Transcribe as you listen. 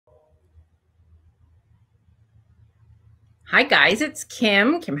Hi guys, it's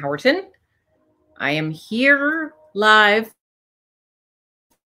Kim Howerton. I am here live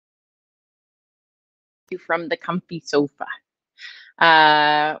from the comfy sofa.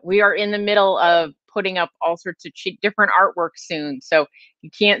 We are in the middle of putting up all sorts of different artwork soon. So you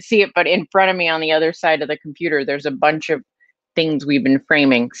can't see it, but in front of me on the other side of the computer, there's a bunch of things we've been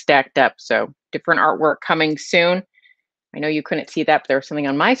framing stacked up. So different artwork coming soon. I know you couldn't see that, but there was something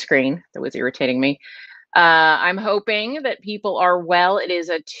on my screen that was irritating me. I'm hoping that people are well. It is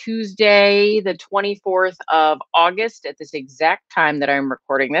a Tuesday, the 24th of August at this exact time that I'm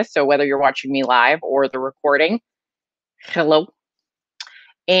recording this. So whether you're watching me live or the recording, hello.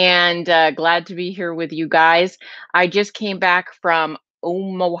 And glad to be here with you guys. I just came back from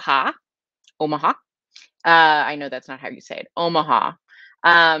Omaha. I know that's not how you say it. Omaha,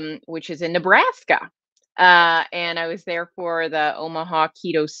 which is in Nebraska. And I was there for the Omaha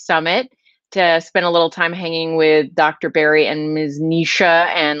Keto Summit to spend a little time hanging with Dr. Barry and Ms. Nisha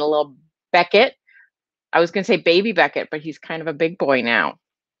and a little Beckett. I was going to say baby Beckett, but he's kind of a big boy now.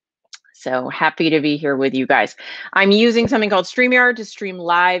 So happy to be here with you guys. I'm using something called StreamYard to stream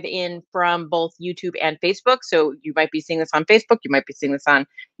live in from both YouTube and Facebook. So you might be seeing this on Facebook. You might be seeing this on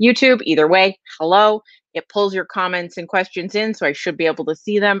YouTube. Either way, hello. It pulls your comments and questions in, so I should be able to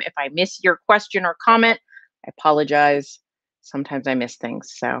see them. If I miss your question or comment, I apologize. Sometimes I miss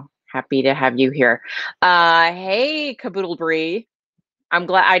things. So happy to have you here. Hey, Caboodle Bree. I'm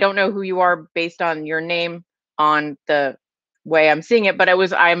glad. I don't know who you are based on your name on the way I'm seeing it, but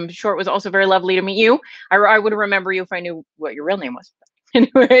I'm sure it was also very lovely to meet you. I would remember you if I knew what your real name was.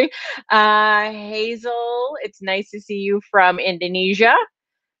 Anyway, Hazel, it's nice to see you from Indonesia.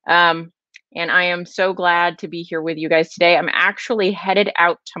 And I am so glad to be here with you guys today. I'm actually headed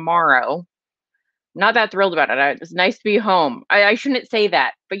out tomorrow. Not that thrilled about it. It's nice to be home. I shouldn't say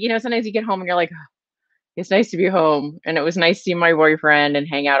that, but sometimes you get home and you're like, oh, it's nice to be home. And it was nice to see my boyfriend and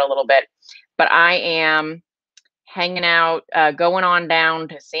hang out a little bit. But I am hanging out, going on down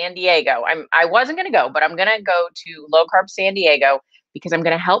to San Diego. I wasn't going to go, but I'm going to go to Low Carb San Diego because I'm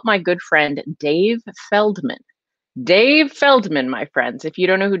going to help my good friend, Dave Feldman. Dave Feldman, my friends. If you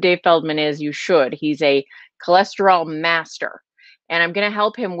don't know who Dave Feldman is, you should. He's a cholesterol master. And I'm going to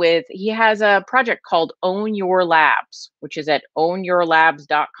help him he has a project called Own Your Labs, which is at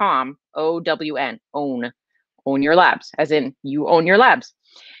ownyourlabs.com, OWN, own your labs, as in you own your labs.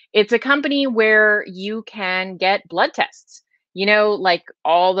 It's a company where you can get blood tests, like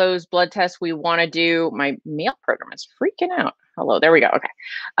all those blood tests we want to do. My mail program is freaking out. Hello, there we go. Okay.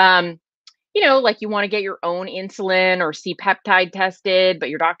 Like you want to get your own insulin or C-peptide tested, but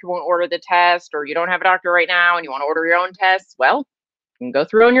your doctor won't order the test, or you don't have a doctor right now and you want to order your own tests. Well, you can go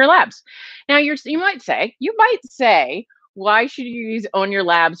through Own Your Labs. Now you might say, why should you use Own Your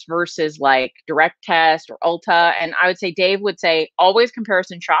Labs versus like Direct Test or Ulta? And I would say, Dave would say, always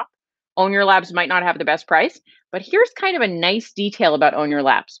comparison shop. Own Your Labs might not have the best price, but here's kind of a nice detail about Own Your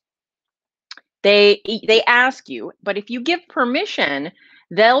Labs. They ask you, but if you give permission,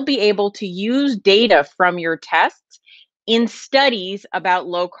 they'll be able to use data from your tests in studies about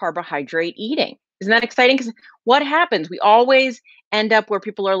low carbohydrate eating. Isn't that exciting? Because what happens? We always end up where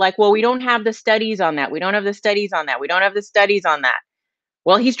people are like, well, we don't have the studies on that. We don't have the studies on that. We don't have the studies on that.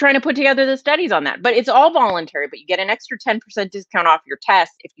 Well, he's trying to put together the studies on that, but it's all voluntary, but you get an extra 10% discount off your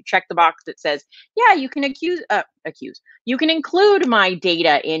test if you check the box that says, yeah, you can you can include my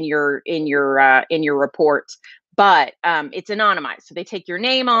data in your reports, but it's anonymized. So they take your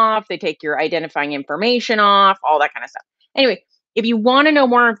name off, they take your identifying information off, all that kind of stuff. Anyway, if you want to know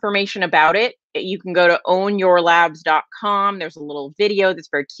more information about it, you can go to ownyourlabs.com. There's a little video that's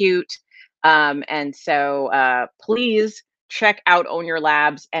very cute. And so please check out Own Your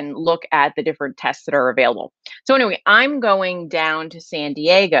Labs and look at the different tests that are available. So anyway, I'm going down to San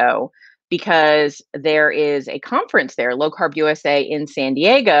Diego because there is a conference there, Low Carb USA in San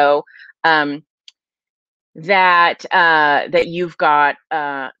Diego, that you've got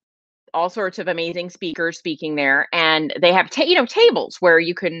all sorts of amazing speakers speaking there, and they have tables where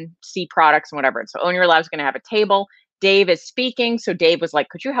you can see products and whatever. And so Own Your Labs is going to have a table. Dave is speaking. So Dave was like,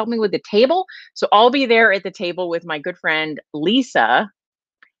 could you help me with the table? So I'll be there at the table with my good friend, Lisa,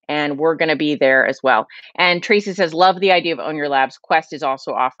 and we're going to be there as well. And Tracy says, love the idea of Own Your Labs. Quest is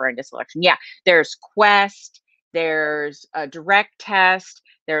also offering a selection. Yeah, there's Quest, there's a Direct Test,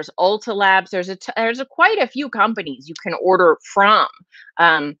 there's Ulta Labs. There's quite a few companies you can order from.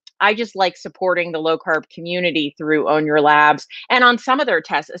 I just like supporting the low carb community through Own Your Labs. And on some of their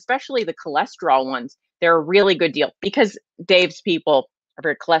tests, especially the cholesterol ones, they're a really good deal because Dave's people are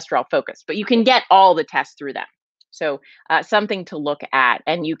very cholesterol focused, but you can get all the tests through them. So something to look at,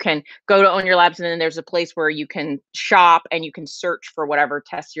 and you can go to Own Your Labs, and then there's a place where you can shop and you can search for whatever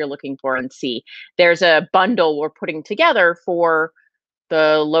tests you're looking for and see. There's a bundle we're putting together for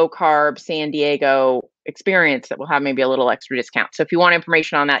the low carb San Diego experience that will have maybe a little extra discount. So if you want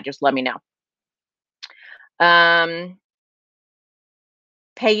information on that, just let me know.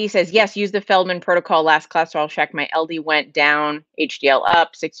 Peggy says, yes, use the Feldman protocol. Last cholesterol check. My LD went down, HDL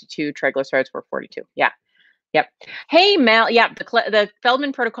up, 62, triglycerides were 42. Yeah. Yep. Hey, Mel. Yeah, the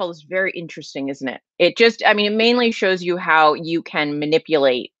Feldman protocol is very interesting, isn't it? It just, I mean, it mainly shows you how you can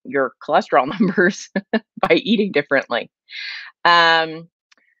manipulate your cholesterol numbers by eating differently.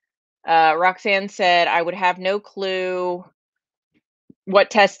 Roxanne said, I would have no clue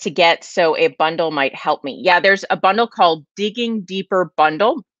what tests to get, so a bundle might help me. Yeah, there's a bundle called Digging Deeper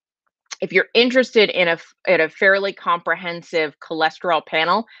Bundle. If you're interested in a fairly comprehensive cholesterol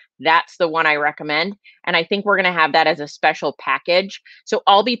panel, that's the one I recommend. And I think we're going to have that as a special package. So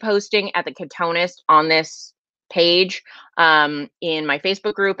I'll be posting at the Ketonist on this page in my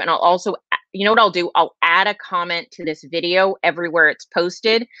Facebook group. And I'll also, you know what I'll do? I'll add a comment to this video everywhere it's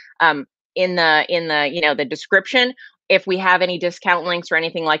posted in the the description. If we have any discount links or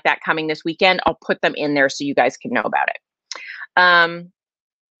anything like that coming this weekend, I'll put them in there so you guys can know about it.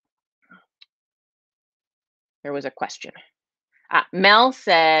 There was a question. Mel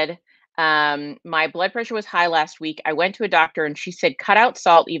said, my blood pressure was high last week. I went to a doctor and she said, cut out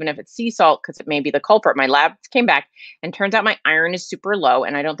salt, even if it's sea salt, because it may be the culprit. My labs came back and turns out my iron is super low.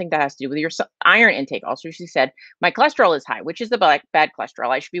 And I don't think that has to do with your iron intake. Also, she said, my cholesterol is high, which is the bad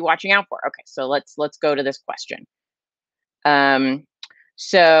cholesterol I should be watching out for. Okay, so let's go to this question.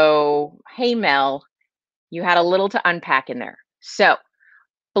 So, hey, Mel, you had a little to unpack in there. So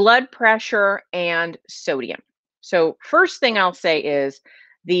blood pressure and sodium. So first thing I'll say is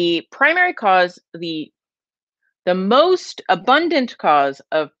the primary cause, the most abundant cause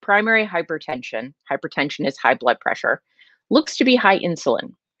of primary hypertension is high blood pressure, looks to be high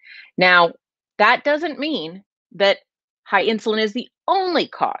insulin. Now, that doesn't mean that high insulin is the only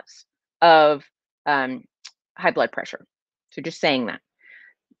cause of high blood pressure. So just saying that.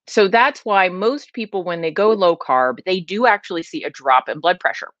 So that's why most people, when they go low carb, they do actually see a drop in blood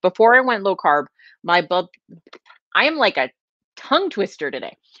pressure. Before I went low carb, I am like a tongue twister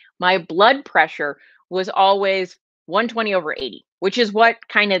today. My blood pressure was always 120/80, which is what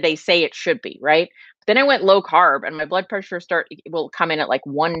kind of they say it should be, right? But then I went low carb and my blood pressure will come in at like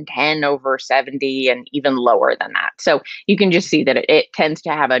 110/70 and even lower than that. So you can just see that it tends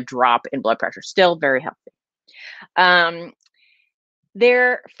to have a drop in blood pressure. Still very healthy.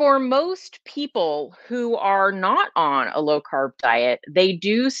 For most people who are not on a low carb diet, they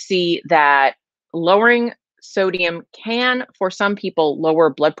do see that lowering sodium can, for some people, lower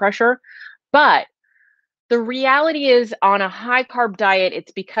blood pressure. But the reality is, on a high carb diet,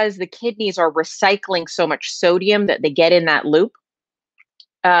 it's because the kidneys are recycling so much sodium that they get in that loop.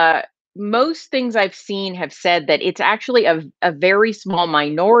 Most things I've seen have said that it's actually a very small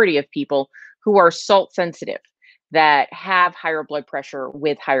minority of people who are salt sensitive that have higher blood pressure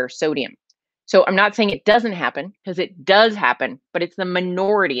with higher sodium. So I'm not saying it doesn't happen, because it does happen, but it's the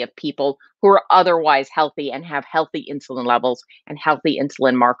minority of people who are otherwise healthy and have healthy insulin levels and healthy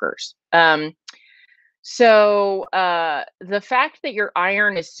insulin markers. So the fact that your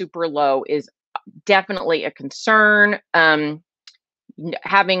iron is super low is definitely a concern.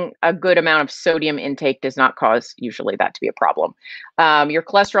 Having a good amount of sodium intake does not cause usually that to be a problem. Your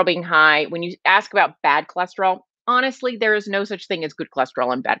cholesterol being high, when you ask about bad cholesterol, honestly, there is no such thing as good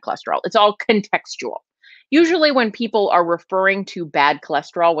cholesterol and bad cholesterol. It's all contextual. Usually when people are referring to bad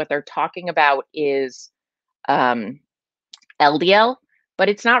cholesterol, what they're talking about is LDL, but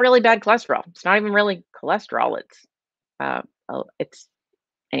it's not really bad cholesterol. It's not even really cholesterol. It's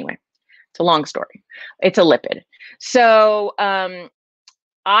anyway, it's a long story. It's a lipid. So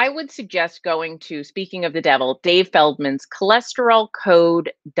I would suggest going to, speaking of the devil, Dave Feldman's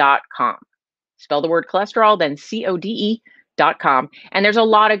cholesterolcode.com. Spell the word cholesterol, then CODE.com. And there's a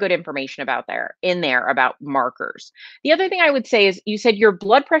lot of good information in there about markers. The other thing I would say is, you said your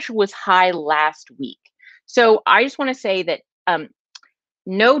blood pressure was high last week. So I just want to say that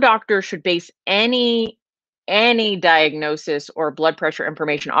no doctor should base any diagnosis or blood pressure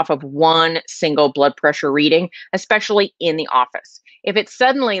information off of one single blood pressure reading, especially in the office. If it's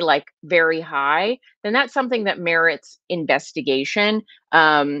suddenly like very high, then that's something that merits investigation.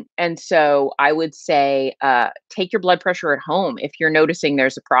 And so I would say take your blood pressure at home if you're noticing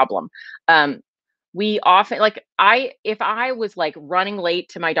there's a problem. We often, if I was like running late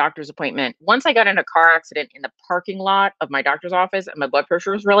to my doctor's appointment, once I got in a car accident in the parking lot of my doctor's office and my blood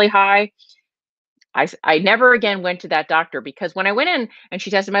pressure was really high, I never again went to that doctor because when I went in and she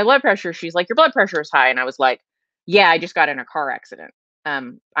tested my blood pressure, she's like, "Your blood pressure is high." And I was like, "Yeah, I just got in a car accident.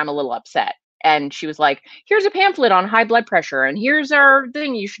 I'm a little upset." And she was like, "Here's a pamphlet on high blood pressure, and here's our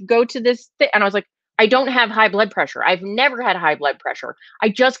thing. You should go to this thing." And I was like, "I don't have high blood pressure. I've never had high blood pressure. I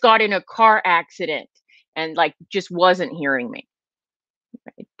just got in a car accident." And like just wasn't hearing me.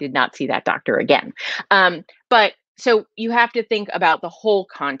 I did not see that doctor again. But so you have to think about the whole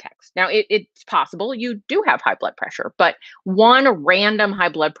context. Now, it's possible you do have high blood pressure, but one random high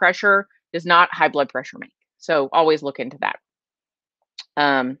blood pressure does not high blood pressure make. So always look into that.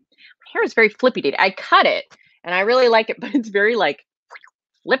 My hair is very flippy today. I cut it and I really like it, but it's very like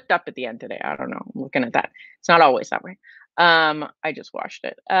flipped up at the end today. I don't know. I'm looking at that. It's not always that way. I just washed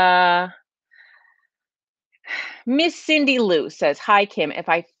it. Miss Cindy Lou says, "Hi, Kim. If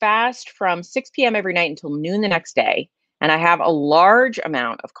I fast from 6 p.m. every night until noon the next day, and I have a large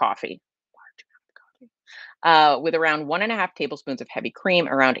amount of coffee, with around 1.5 tablespoons of heavy cream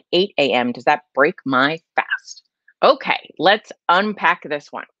around 8 a.m., does that break my fast?" Okay, let's unpack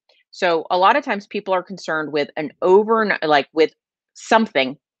this one. So, a lot of times people are concerned with an overnight, like with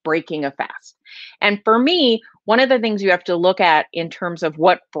something breaking a fast. And for me, one of the things you have to look at in terms of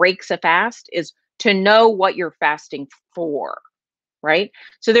what breaks a fast is to know what you're fasting for, right?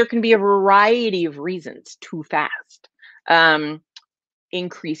 So there can be a variety of reasons to fast. Um,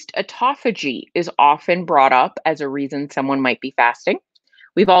 Increased autophagy is often brought up as a reason someone might be fasting.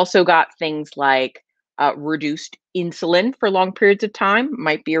 We've also got things like reduced insulin for long periods of time,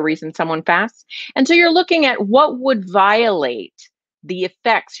 might be a reason someone fasts. And so you're looking at what would violate the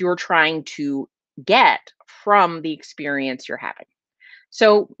effects you're trying to get from the experience you're having.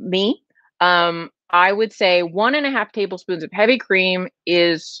 So me, I would say 1.5 tablespoons of heavy cream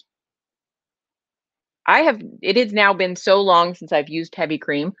is it has now been so long since I've used heavy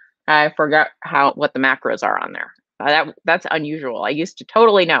cream. I forgot what the macros are on there. That's unusual. I used to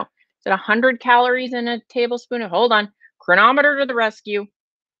totally know. Is it 100 calories in a tablespoon? Hold on. Chronometer to the rescue.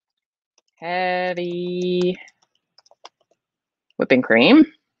 Heavy whipping cream.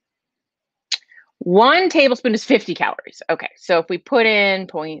 1 tablespoon is 50 calories. Okay, so if we put in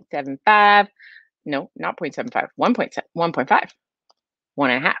 0.75, no, not 0.75, 1.7, 1.5,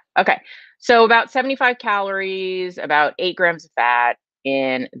 1.5. Okay, so about 75 calories, about 8 grams of fat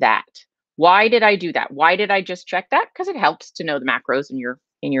in that. Why did I do that? Why did I just check that? Because it helps to know the macros in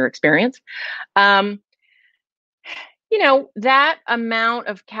your experience. Um, that amount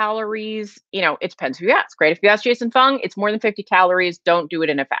of calories, it depends who you ask, right? If you ask Jason Fung, it's more than 50 calories. Don't do it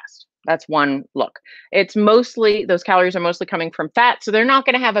in a fast. That's one look. Those calories are mostly coming from fat, so they're not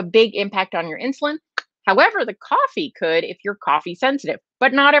going to have a big impact on your insulin. However, the coffee could if you're coffee sensitive,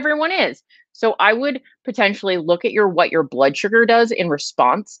 but not everyone is. So I would potentially look at what your blood sugar does in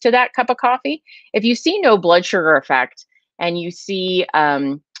response to that cup of coffee. If you see no blood sugar effect and you see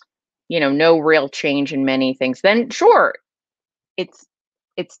no real change in many things, then sure, it's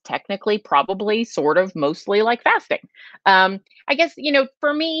technically probably sort of mostly like fasting. I guess,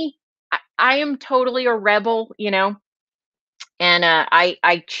 for me, I am totally a rebel, and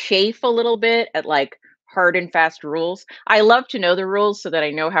I chafe a little bit at like hard and fast rules. I love to know the rules so that I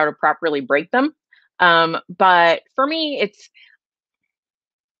know how to properly break them. But for me,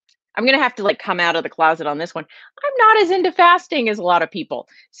 I'm gonna have to like come out of the closet on this one. I'm not as into fasting as a lot of people.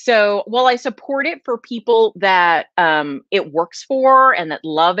 So while I support it for people that it works for and that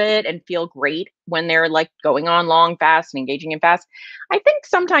love it and feel great when they're like going on long fasts and engaging in fast, I think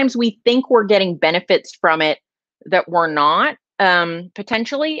sometimes we think we're getting benefits from it that we're not,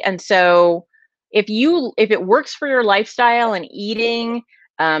 potentially. And so if it works for your lifestyle and eating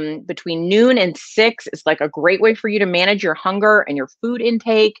between noon and 6 is like a great way for you to manage your hunger and your food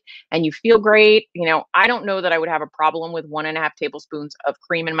intake, and you feel great. I don't know that I would have a problem with 1.5 tablespoons of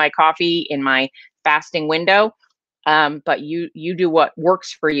cream in my coffee in my fasting window. But you do what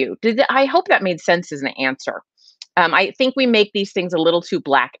works for you. I hope that made sense as an answer. I think we make these things a little too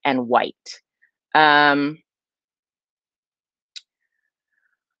black and white. Um,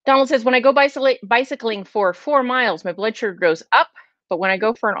 Donald says, when I go bicycling for 4 miles, my blood sugar goes up. But when I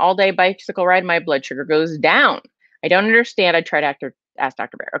go for an all-day bicycle ride, my blood sugar goes down. I don't understand. I tried to ask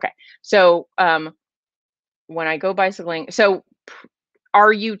Dr. Bear. Okay. So when I go bicycling,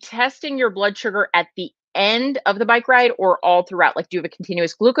 are you testing your blood sugar at the end of the bike ride or all throughout? Like, do you have a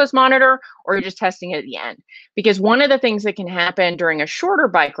continuous glucose monitor or are you just testing it at the end? Because one of the things that can happen during a shorter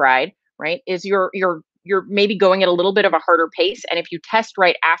bike ride, right, is you're maybe going at a little bit of a harder pace. And if you test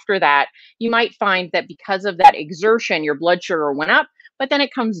right after that, you might find that because of that exertion, your blood sugar went up, but then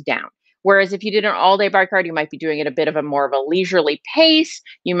it comes down. Whereas if you did an all-day bike ride, you might be doing it a bit of a more of a leisurely pace.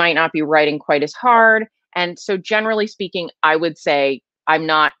 You might not be riding quite as hard. And so generally speaking, I would say I'm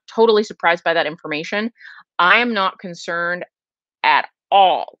not totally surprised by that information. I am not concerned at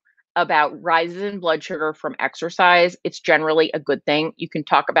all about rises in blood sugar from exercise. It's generally a good thing. You can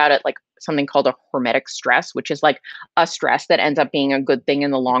talk about it like something called a hormetic stress, which is like a stress that ends up being a good thing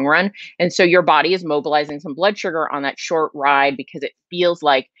in the long run. And so your body is mobilizing some blood sugar on that short ride because it feels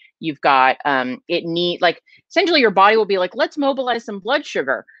like you've got it need like essentially your body will be like, let's mobilize some blood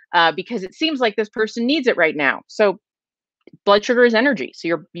sugar because it seems like this person needs it right now. So blood sugar is energy.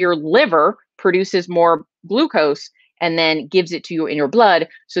 So your liver produces more glucose and then gives it to you in your blood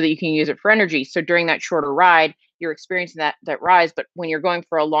so that you can use it for energy. So during that shorter ride, you're experiencing that rise, but when you're going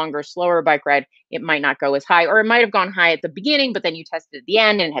for a longer, slower bike ride, it might not go as high, or it might have gone high at the beginning, but then you tested at the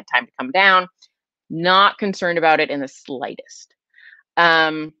end and had time to come down. Not concerned about it in the slightest.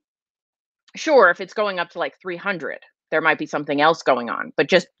 Um, sure, if it's going up to like 300, there might be something else going on, but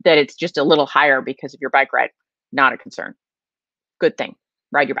just that it's just a little higher because of your bike ride, not a concern. Good thing.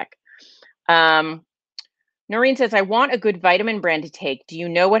 Ride your bike. Noreen says, I want a good vitamin brand to take. Do you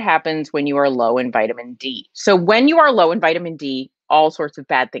know what happens when you are low in vitamin D? So when you are low in vitamin D, all sorts of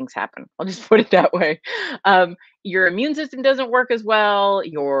bad things happen. I'll just put it that way. Your immune system doesn't work as well.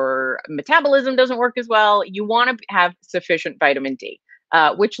 Your metabolism doesn't work as well. You want to have sufficient vitamin D,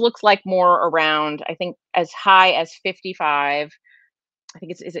 which looks like more around, I think, as high as 55. I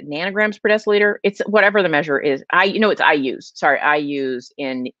think is it nanograms per deciliter? It's whatever the measure is. It's IU's. Sorry, IU's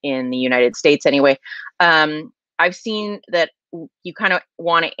in the United States anyway. I've seen that you kind of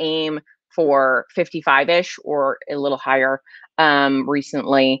want to aim for 55-ish or a little higher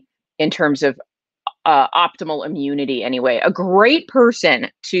recently in terms of optimal immunity anyway. A great person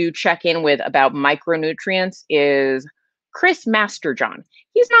to check in with about micronutrients is Chris Masterjohn.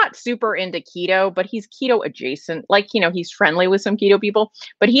 He's not super into keto, but he's keto adjacent. Like, he's friendly with some keto people,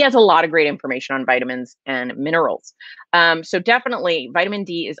 but he has a lot of great information on vitamins and minerals. So definitely vitamin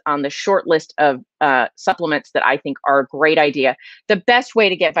D is on the short list of supplements that I think are a great idea. The best way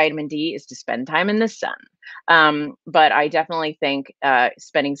to get vitamin D is to spend time in the sun. But I definitely think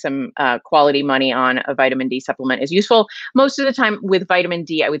spending some quality money on a vitamin D supplement is useful. Most of the time with vitamin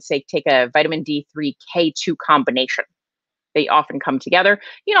D, I would say take a vitamin D3 K2 combination. They often come together.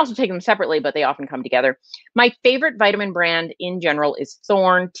 You can also take them separately, but they often come together. My favorite vitamin brand in general is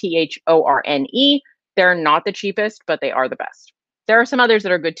Thorne, Thorne. They're not the cheapest, but they are the best. There are some others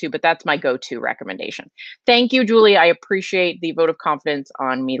that are good too, but that's my go-to recommendation. Thank you, Julie. I appreciate the vote of confidence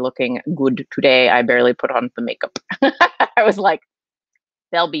on me looking good today. I barely put on the makeup. I was like,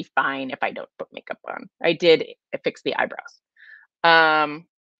 they'll be fine if I don't put makeup on. I did fix the eyebrows.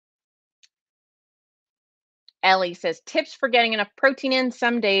 Ellie says, tips for getting enough protein in.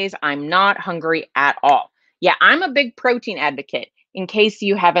 Some days I'm not hungry at all. Yeah, I'm a big protein advocate, in case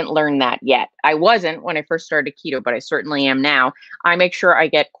you haven't learned that yet. I wasn't when I first started keto, but I certainly am now. I make sure I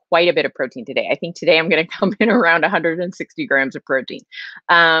get quite a bit of protein today. I think today I'm going to come in around 160 grams of protein.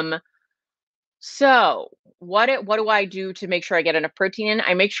 So what do I do to make sure I get enough protein in?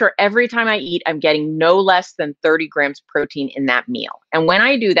 I make sure every time I eat, I'm getting no less than 30 grams of protein in that meal. And when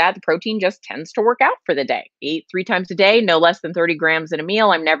I do that, the protein just tends to work out for the day. Eat 3 times a day, no less than 30 grams in a meal.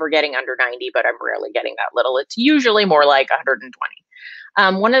 I'm never getting under 90, but I'm rarely getting that little. It's usually more like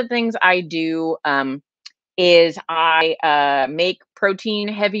 120. One of the things I do is I make protein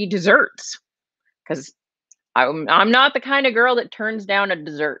heavy desserts because I'm not the kind of girl that turns down a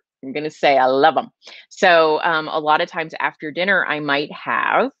dessert. I'm going to say I love them. So a lot of times after dinner, I might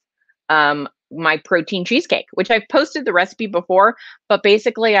have my protein cheesecake, which I've posted the recipe before. But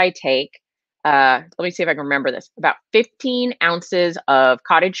basically, I take, let me see if I can remember this, about 15 ounces of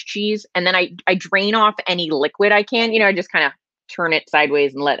cottage cheese. And then I drain off any liquid I can. I just kind of turn it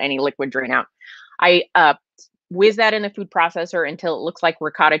sideways and let any liquid drain out. I whiz that in the food processor until it looks like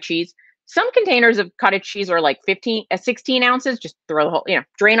ricotta cheese. Some containers of cottage cheese are like 16 ounces. Just throw the whole,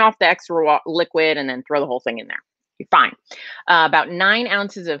 drain off the extra liquid and then throw the whole thing in there. You're fine. About 9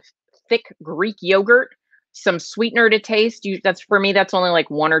 ounces of thick Greek yogurt, some sweetener to taste. For me, that's only like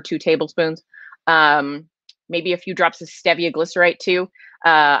 1 or 2 tablespoons. Maybe a few drops of stevia glycerate too.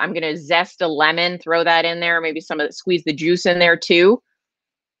 I'm going to zest a lemon, throw that in there. Maybe squeeze the juice in there too.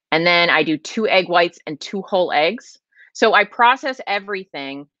 And then I do 2 egg whites and 2 whole eggs. So I process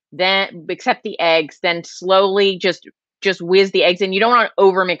everything, then except the eggs, then slowly just whiz the eggs in. You don't want to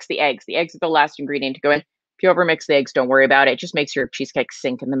overmix the eggs. The eggs are the last ingredient to go in. If you overmix the eggs, don't worry about it. It just makes your cheesecake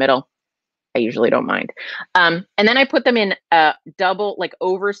sink in the middle. I usually don't mind. And then I put them in double, like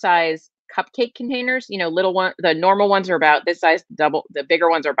oversized cupcake containers, little one. The normal ones are about this size, the bigger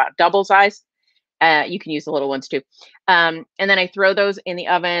ones are about double size. You can use the little ones too. And then I throw those in the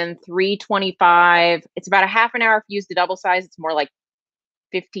oven, 325. It's about a half an hour if you use the double size. It's more like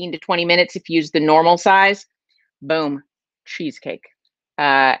 15 to 20 minutes if you use the normal size. Boom, cheesecake.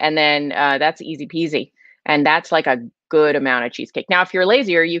 And then that's easy peasy. And that's like a good amount of cheesecake. Now, if you're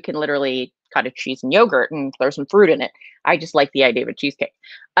lazier, you can literally cut a cheese and yogurt and throw some fruit in it. I just like the idea of a cheesecake.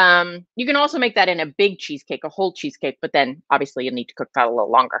 You can also make that in a big cheesecake, a whole cheesecake, but then obviously you'll need to cook that a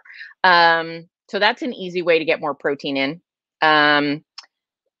little longer. So that's an easy way to get more protein in.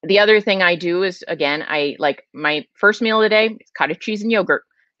 The other thing I do is, again, I like my first meal of the day is cottage cheese and yogurt.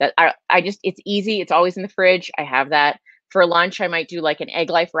 That I just, it's easy. It's always in the fridge. I have that. For lunch, I might do like an egg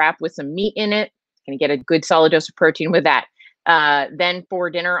life wrap with some meat in it. Can get a good solid dose of protein with that. Then for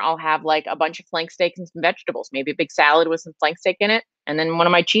dinner, I'll have like a bunch of flank steaks and some vegetables, maybe a big salad with some flank steak in it, and then one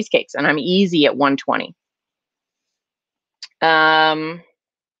of my cheesecakes, and I'm easy at 120.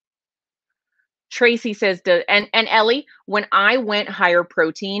 Tracy says, and Ellie, when I went higher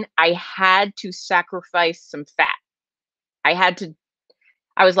protein, I had to sacrifice some fat.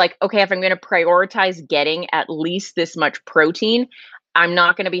 I was like, okay, if I'm going to prioritize getting at least this much protein, I'm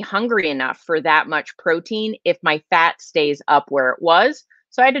not going to be hungry enough for that much protein if my fat stays up where it was.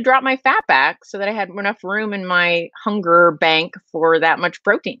 So I had to drop my fat back so that I had enough room in my hunger bank for that much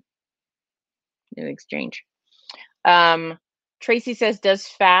protein in exchange. Tracy says, does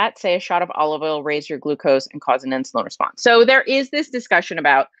fat, say a shot of olive oil, raise your glucose and cause an insulin response? So there is this discussion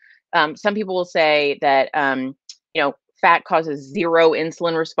about, some people will say that, fat causes zero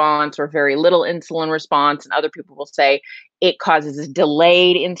insulin response or very little insulin response. And other people will say it causes a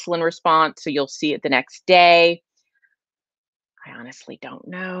delayed insulin response. So you'll see it the next day. I honestly don't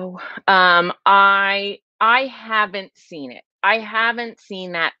know. I haven't seen it. I haven't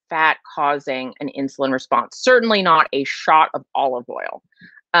seen that fat causing an insulin response. Certainly not a shot of olive oil.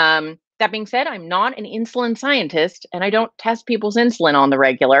 That being said, I'm not an insulin scientist and I don't test people's insulin on the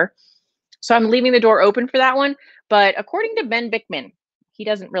regular. So I'm leaving the door open for that one. But according to Ben Bickman, he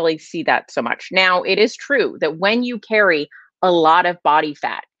doesn't really see that so much. Now, it is true that when you carry a lot of body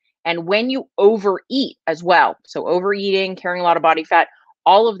fat and when you overeat as well, so overeating, carrying a lot of body fat,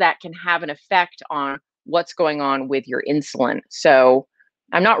 all of that can have an effect on what's going on with your insulin. So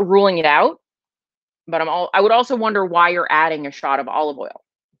I'm not ruling it out, but I would also wonder why you're adding a shot of olive oil.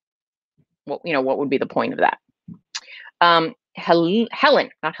 What would be the point of that? Helen,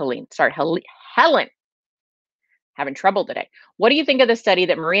 having trouble today. What do you think of the study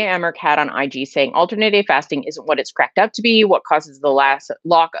that Maria Emmerich had on IG saying alternate day fasting isn't what it's cracked up to be? What causes the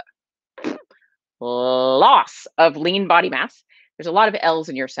loss of lean body mass? There's a lot of L's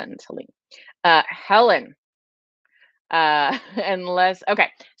in your sentence, Helen. Okay.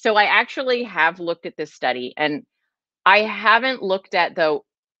 So I actually have looked at this study and I haven't looked at the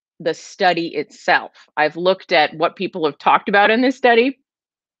study itself. I've looked at what people have talked about in this study.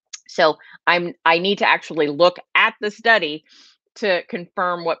 So I need to actually look at the study to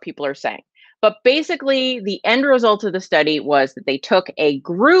confirm what people are saying. But basically, the end result of the study was that they took a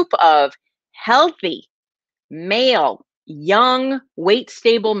group of healthy, male, young,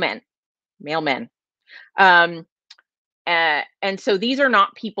 weight-stable male men. And so these are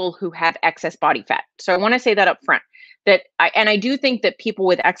not people who have excess body fat. So I want to say that up front. I do think that people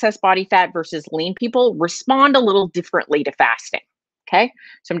with excess body fat versus lean people respond a little differently to fasting. Okay.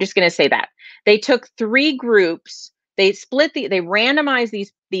 So I'm just going to say that they took 3 groups. They randomized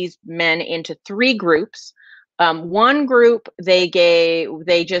these men into 3 groups. One group, they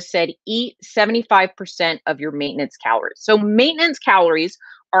just said, eat 75% of your maintenance calories. So maintenance calories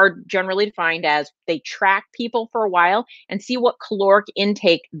are generally defined as they track people for a while and see what caloric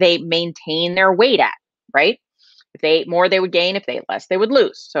intake they maintain their weight at, right? If they ate more, they would gain. If they ate less, they would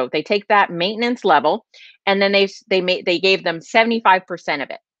lose. So they take that maintenance level, and then they gave them 75% of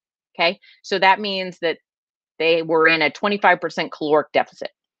it. Okay, so that means that they were in a 25% caloric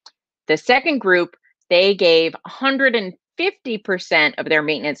deficit. The second group, they gave 150% of their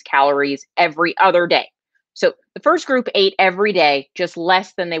maintenance calories every other day. So the first group ate every day, just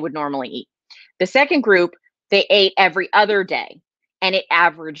less than they would normally eat. The second group, they ate every other day. And it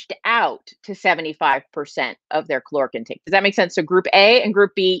averaged out to 75% of their caloric intake. Does that make sense? So group A and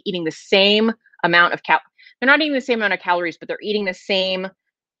group B eating the same amount of they're not eating the same amount of calories, but they're eating the same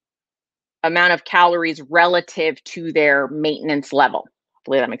amount of calories relative to their maintenance level.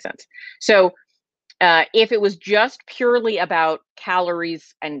 Hopefully that makes sense. So if it was just purely about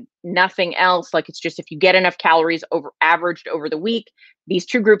calories and nothing else, like it's just if you get enough calories averaged over the week, these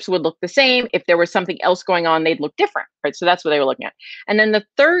 2 groups would look the same. If there was something else going on, they'd look different, right? So that's what they were looking at. And then the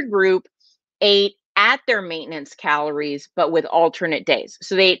third group, ate at their maintenance calories, but with alternate days.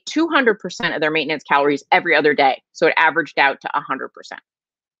 So they ate 200% of their maintenance calories every other day. So it averaged out to 100%.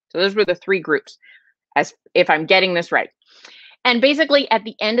 So those were the three groups, as if I'm getting this right. And basically, at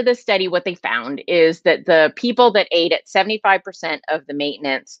the end of the study, what they found is that the people that ate at 75% of the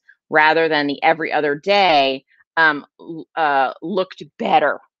maintenance rather than the every other day looked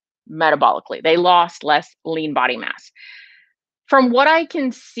better metabolically. They lost less lean body mass. From what I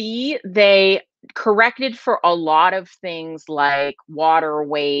can see, they corrected for a lot of things like water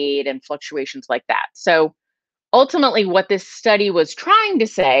weight and fluctuations like that. So ultimately, what this study was trying to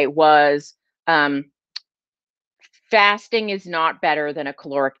say was um, fasting is not better than a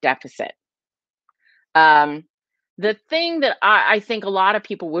caloric deficit. Um, the thing that I think a lot of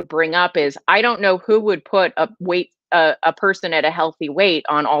people would bring up is I don't know who would put a person at a healthy weight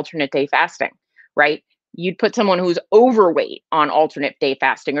on alternate day fasting, right? You'd put someone who's overweight on alternate day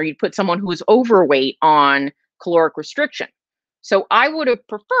fasting, or you'd put someone who's overweight on caloric restriction. So I would have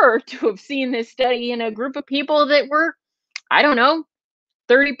preferred to have seen this study in a group of people that were, I don't know,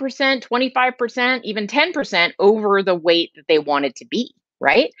 30%, 25%, even 10% over the weight that they wanted to be,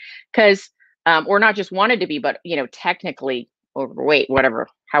 right? Because, or not just wanted to be, but, technically overweight, whatever,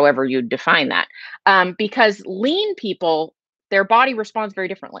 however you define that. Because lean people, their body responds very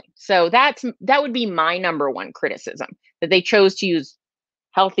differently. So that would be my number one criticism, that they chose to use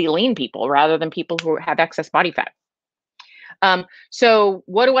healthy lean people rather than people who have excess body fat. So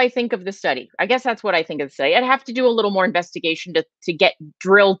what do I think of the study? I guess that's what I think of the study. I'd have to do a little more investigation to get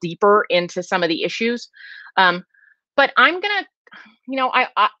drill deeper into some of the issues. But I'm gonna,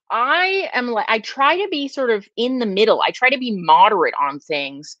 I am like, I try to be sort of in the middle. I try to be moderate on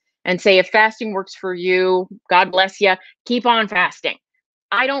things and say, if fasting works for you, God bless you, keep on fasting.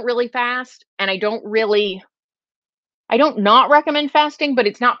 I don't really fast, and I don't not recommend fasting, but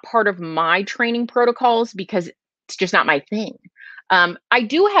it's not part of my training protocols because it's just not my thing. I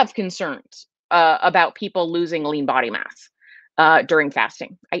do have concerns about people losing lean body mass during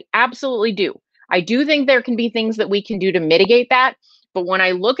fasting. I absolutely do. I do think there can be things that we can do to mitigate that. But when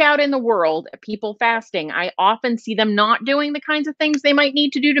I look out in the world at people fasting, I often see them not doing the kinds of things they might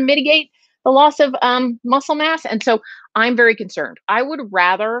need to do to mitigate the loss of muscle mass. And so I'm very concerned. I would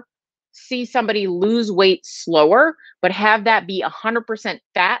rather see somebody lose weight slower, but have that be 100%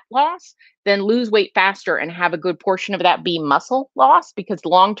 fat loss, than lose weight faster and have a good portion of that be muscle loss. Because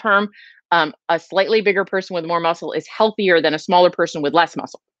long term, a slightly bigger person with more muscle is healthier than a smaller person with less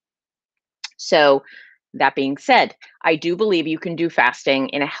muscle. So, that being said, I do believe you can do fasting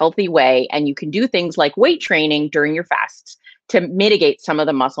in a healthy way, and you can do things like weight training during your fasts to mitigate some of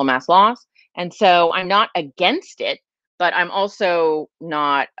the muscle mass loss. And so I'm not against it, but I'm also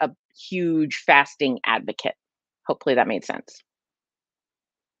not a huge fasting advocate. Hopefully that made sense.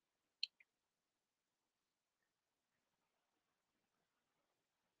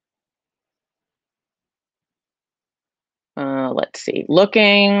 Let's see.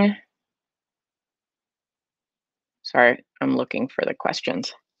 Sorry, I'm looking for the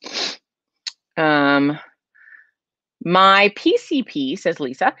questions. Um, my PCP, says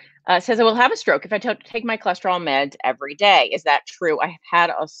Lisa, says I will have a stroke if I take my cholesterol meds every day. Is that true? I have had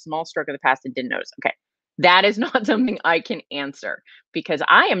a small stroke in the past and didn't notice. Okay. That is not something I can answer because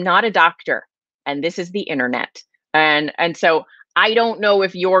I am not a doctor and this is the internet. And so I don't know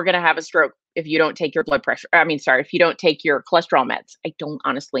if you're going to have a stroke if you don't take your blood pressure. I mean, sorry, if you don't take your cholesterol meds. I don't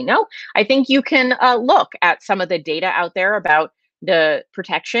honestly know. I think you can look at some of the data out there about the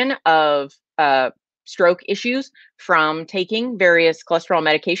protection of stroke issues from taking various cholesterol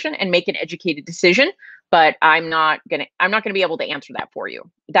medication and make an educated decision. But I'm not gonna be able to answer that for you.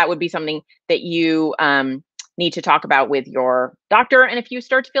 That would be something that you need to talk about with your doctor. And if you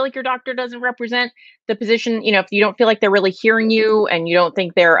start to feel like your doctor doesn't represent the position, if you don't feel like they're really hearing you and you don't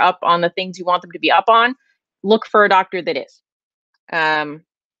think they're up on the things you want them to be up on, look for a doctor that is. Um,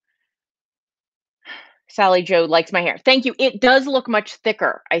 Sally Joe likes my hair. Thank you. It does look much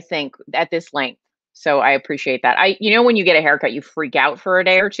thicker, I think, at this length. So I appreciate that. When you get a haircut, you freak out for a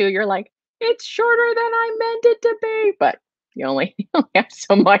day or two. You're like, it's shorter than I meant it to be, but you only, you only have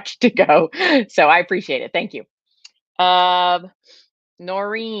so much to go. So I appreciate it. Thank you. Um,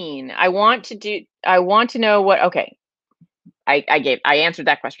 Noreen, I want to know what, okay. I answered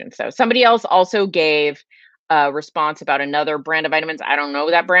that question. So somebody else also gave a response about another brand of vitamins. I don't know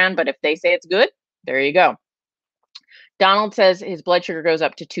that brand, but if they say it's good, there you go. Donald says his blood sugar goes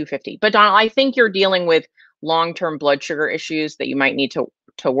up to 250. But Donald, I think you're dealing with long-term blood sugar issues that you might need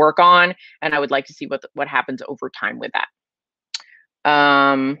to work on, and I would like to see what happens over time with that.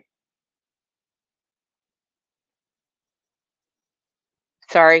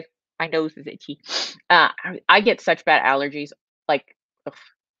 Sorry, My nose is itchy. I get such bad allergies, like, ugh,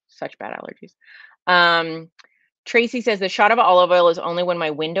 such bad allergies. Um, Tracy says the shot of olive oil is only when my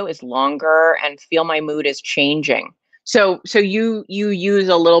window is longer and feel my mood is changing. So you use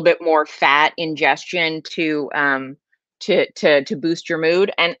a little bit more fat ingestion to boost your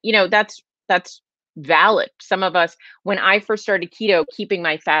mood, and that's valid. Some of us, when I first started keto, keeping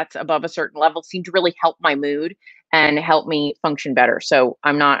my fats above a certain level seemed to really help my mood and help me function better. So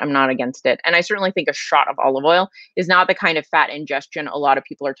I'm not against it, and I certainly think a shot of olive oil is not the kind of fat ingestion a lot of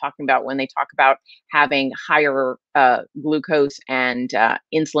people are talking about when they talk about having higher glucose and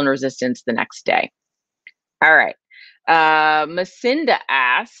insulin resistance the next day. All right. Macinda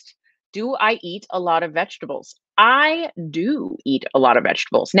asked, do I eat a lot of vegetables? I do eat a lot of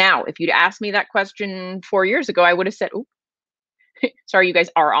vegetables. Now, if you'd asked me that question 4 years ago, I would have said, oh, sorry, you guys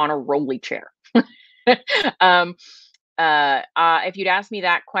are on a rolly chair. um, if you'd asked me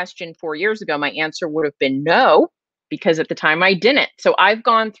that question 4 years ago, my answer would have been no, because at the time I didn't. So I've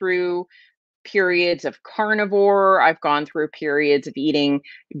gone through periods of carnivore. I've gone through periods of eating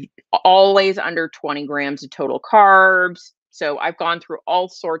always under 20 grams of total carbs. So I've gone through all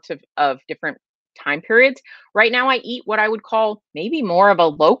sorts of different time periods. Right now, I eat what I would call maybe more of a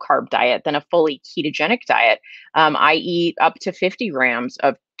low carb diet than a fully ketogenic diet. I eat up to 50 grams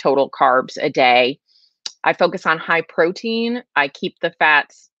of total carbs a day. I focus on high protein. I keep the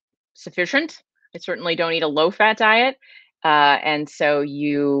fats sufficient. I certainly don't eat a low fat diet. And so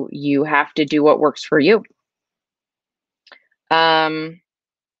you have to do what works for you. Um,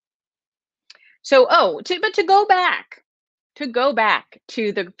 but to go back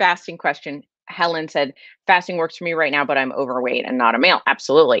to the fasting question, Helen said, fasting works for me right now, but I'm overweight and not a male.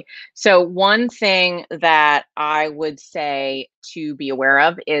 Absolutely. So one thing that I would say to be aware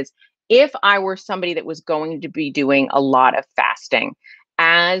of is if I were somebody that was going to be doing a lot of fasting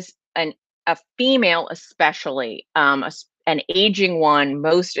as a female, especially, an aging one,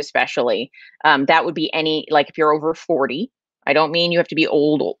 most especially, that would be like if you're over 40. I don't mean you have to be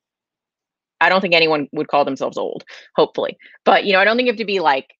old. I don't think anyone would call themselves old, hopefully. But, I don't think you have to be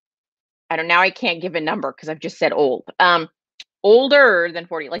like, I don't now I can't give a number because I've just said old. Older than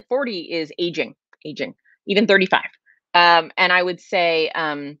 40, like 40 is aging, even 35. And I would say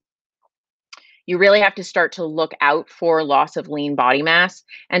you really have to start to look out for loss of lean body mass.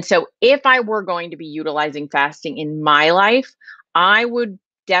 And so if I were going to be utilizing fasting in my life, I would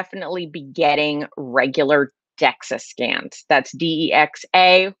definitely be getting regular DEXA scans. That's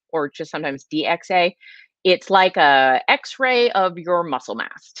DEXA or just sometimes DXA. It's like a X-ray of your muscle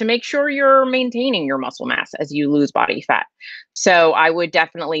mass to make sure you're maintaining your muscle mass as you lose body fat. So I would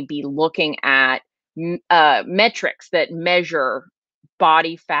definitely be looking at metrics that measure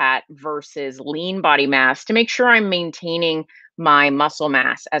body fat versus lean body mass to make sure I'm maintaining my muscle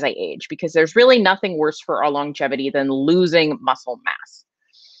mass as I age, because there's really nothing worse for our longevity than losing muscle mass.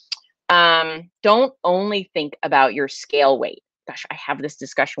 Don't only think about your scale weight. Gosh, I have this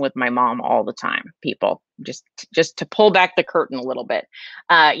discussion with my mom all the time, people, just to pull back the curtain a little bit.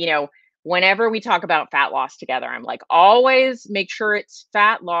 Whenever we talk about fat loss together, I'm like, always make sure it's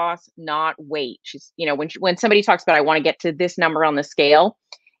fat loss, not weight. She's, when somebody talks about, I want to get to this number on the scale,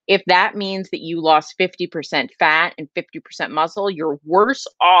 if that means that you lost 50% fat and 50% muscle, you're worse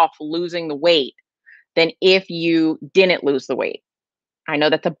off losing the weight than if you didn't lose the weight. I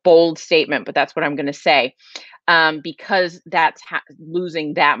know that's a bold statement, but that's what I'm going to say, because that's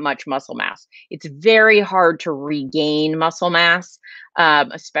losing that much muscle mass. It's very hard to regain muscle mass,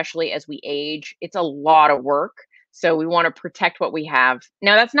 especially as we age. It's a lot of work. So we want to protect what we have.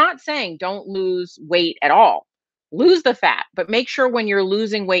 Now, that's not saying don't lose weight at all. Lose the fat, but make sure when you're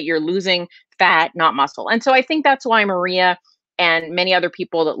losing weight, you're losing fat, not muscle. And so I think that's why Maria and many other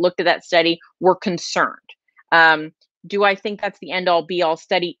people that looked at that study were concerned. Do I think that's the end all be all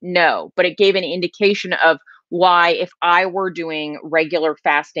study? No, but it gave an indication of why, if I were doing regular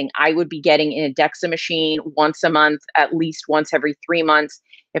fasting, I would be getting in a DEXA machine once a month, at least once every 3 months.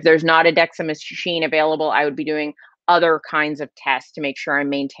 If there's not a DEXA machine available, I would be doing other kinds of tests to make sure I'm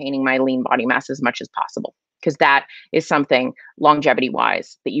maintaining my lean body mass as much as possible, because that is something longevity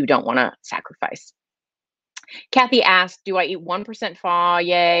wise that you don't want to sacrifice. Kathy asked, do I eat 1%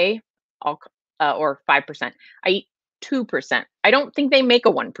 Faye or 5%? I eat 2%. I don't think they make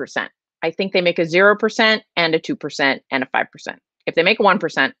a 1%. I think they make a 0% and a 2% and a 5%. If they make a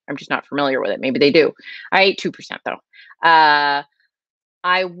 1%, I'm just not familiar with it. Maybe they do. I ate 2% though.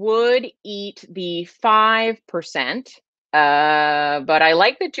 I would eat the 5%, but I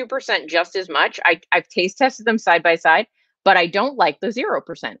like the 2% just as much. I've taste tested them side by side, but I don't like the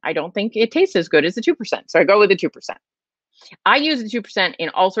 0%. I don't think it tastes as good as the 2%. So I go with the 2%. I use the 2% in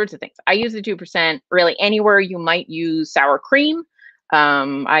all sorts of things. I use the 2% really anywhere you might use sour cream.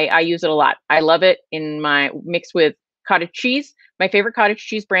 I use it a lot. I love it in my mixed with cottage cheese. My favorite cottage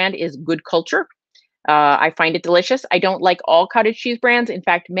cheese brand is Good Culture. I find it delicious. I don't like all cottage cheese brands. In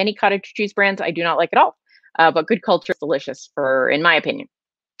fact, many cottage cheese brands I do not like at all. But Good Culture is delicious, in my opinion.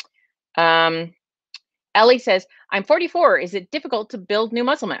 Um, Ellie says, I'm 44. Is it difficult to build new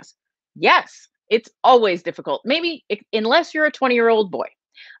muscle mass? Yes, it's always difficult. Maybe unless you're a 20-year-old boy.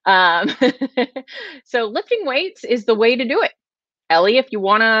 Um, so lifting weights is the way to do it. Ellie, if you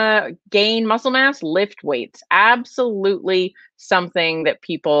want to gain muscle mass, lift weights. Absolutely something that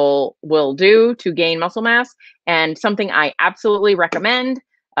people will do to gain muscle mass, and something I absolutely recommend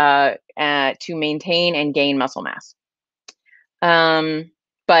to maintain and gain muscle mass.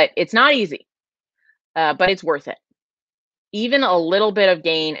 But it's not easy, but it's worth it. Even a little bit of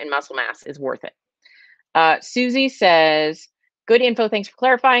gain in muscle mass is worth it. Susie says, good info. Thanks for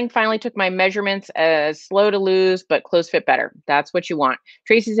clarifying. Finally took my measurements as slow to lose, but close fit better. That's what you want.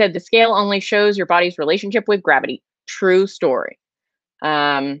 Tracy said the scale only shows your body's relationship with gravity. True story.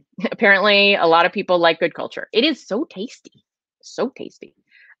 Apparently, a lot of people like Good Culture. It is so tasty. So tasty.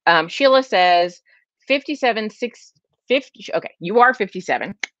 Sheila says 57, 50. Okay, you are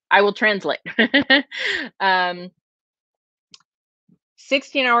 57. I will translate.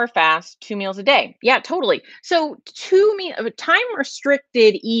 16-hour fast, 2 meals a day. Yeah, totally. So time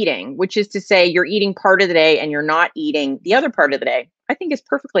restricted eating, which is to say you're eating part of the day and you're not eating the other part of the day, I think is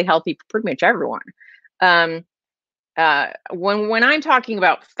perfectly healthy for pretty much everyone. When I'm talking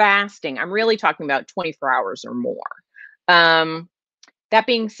about fasting, I'm really talking about 24 hours or more. That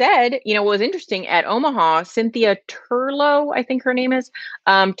being said, what was interesting at Omaha, Cynthia Turlow, I think her name is,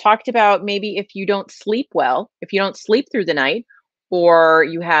 talked about maybe if you don't sleep well, if you don't sleep through the night, or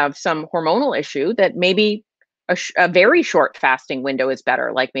you have some hormonal issue, that maybe a very short fasting window is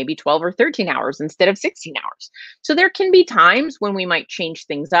better, like maybe 12 or 13 hours instead of 16 hours. So there can be times when we might change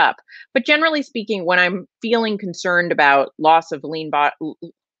things up. But generally speaking, when I'm feeling concerned about loss of lean body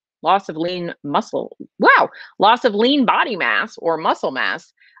mass or muscle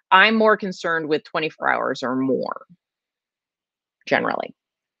mass, I'm more concerned with 24 hours or more, generally.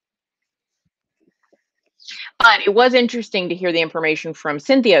 But it was interesting to hear the information from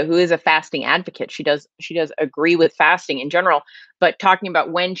Cynthia, who is a fasting advocate. She does agree with fasting in general, but talking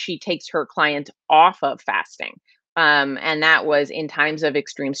about when she takes her client off of fasting. And that was in times of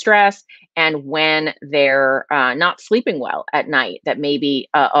extreme stress and when they're not sleeping well at night, that maybe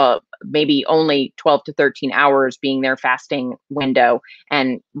only 12 to 13 hours being their fasting window,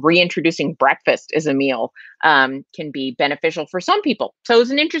 and reintroducing breakfast as a meal can be beneficial for some people. So it's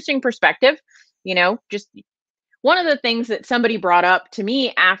an interesting perspective. Just one of the things that somebody brought up to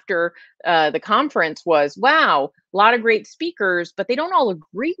me after the conference was, wow, a lot of great speakers, but they don't all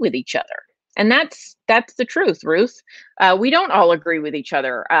agree with each other. And that's the truth, Ruth. We don't all agree with each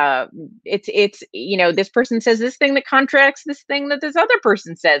other. It's this person says this thing that contradicts this thing that this other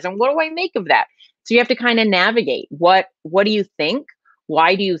person says, and what do I make of that? So you have to kind of navigate. What do you think?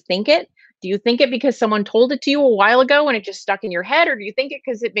 Why do you think it? Do you think it because someone told it to you a while ago and it just stuck in your head, or do you think it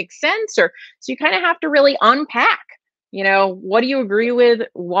because it makes sense? Or so you kind of have to really unpack. What do you agree with?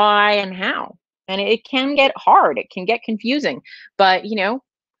 Why and how? And it can get hard. It can get confusing. But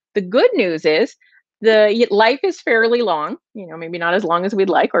the good news is the life is fairly long, maybe not as long as we'd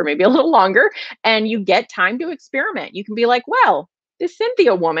like, or maybe a little longer, and you get time to experiment. You can be like, well, this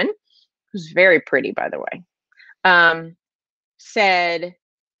Cynthia woman, who's very pretty, by the way, said,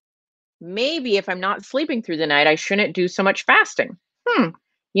 maybe if I'm not sleeping through the night, I shouldn't do so much fasting.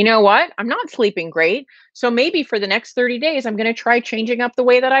 You know what? I'm not sleeping great. So maybe for the next 30 days, I'm going to try changing up the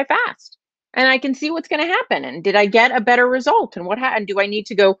way that I fast. And I can see what's going to happen. And did I get a better result? And what happened? Do I need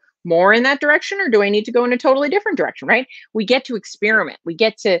to go more in that direction, or do I need to go in a totally different direction, right? We get to experiment. We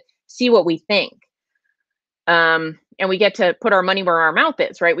get to see what we think. And we get to put our money where our mouth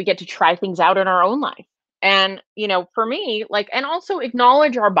is, right? We get to try things out in our own life. And, for me, and also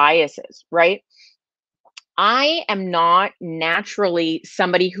acknowledge our biases, right? I am not naturally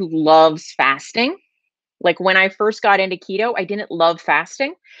somebody who loves fasting. Like when I first got into keto, I didn't love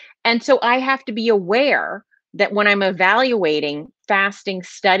fasting. And so I have to be aware that when I'm evaluating fasting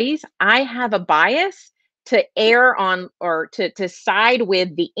studies, I have a bias to err on, or to side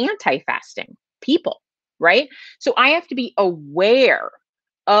with the anti-fasting people, right? So I have to be aware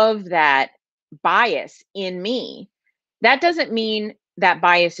of that bias in me. That doesn't mean that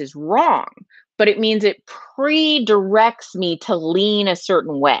bias is wrong, but it means it pre-directs me to lean a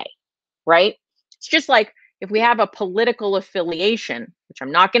certain way, right? It's just like if we have a political affiliation, which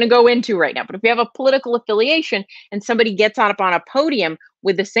I'm not going to go into right now, but if you have a political affiliation and somebody gets up on a podium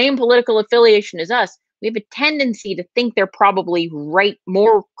with the same political affiliation as us, we have a tendency to think they're probably right,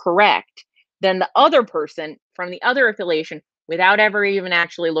 more correct than the other person from the other affiliation without ever even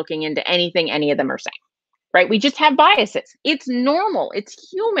actually looking into anything any of them are saying, right? We just have biases. It's normal. It's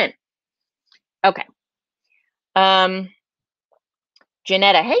human. Okay.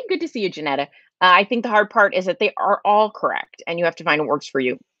 Janetta. Hey, good to see you, Janetta. I think the hard part is that they are all correct and you have to find what works for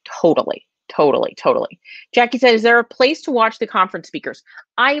you. Totally. Totally, totally. Jackie said, is there a place to watch the conference speakers?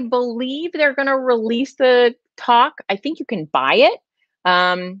 I believe they're going to release the talk. I think you can buy it.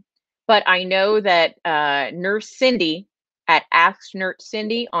 But I know that Nurse Cindy at Ask Nurse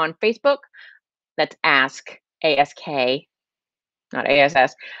Cindy on Facebook, that's Ask, A-S-K, not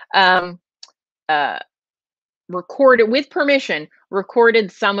A-S-S, recorded, with permission,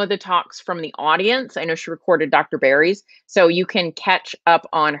 recorded some of the talks from the audience. I know she recorded Dr. Barry's, so you can catch up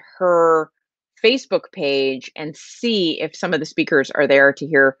on her Facebook page and see if some of the speakers are there to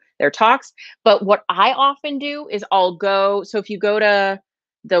hear their talks. But what I often do is I'll go, so if you go to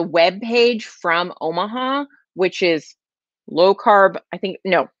the web page from Omaha, which is low carb, I think,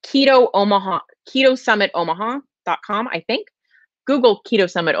 no, Keto Omaha, Keto Summit Omaha.com, I think. Google Keto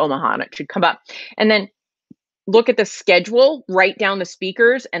Summit Omaha and it should come up. And then look at the schedule, write down the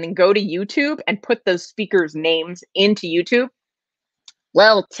speakers, and then go to YouTube and put those speakers' names into YouTube.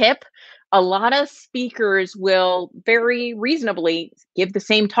 Well, tip, a lot of speakers will very reasonably give the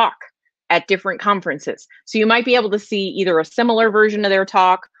same talk at different conferences. So you might be able to see either a similar version of their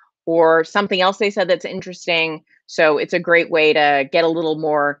talk or something else they said that's interesting. So it's a great way to get a little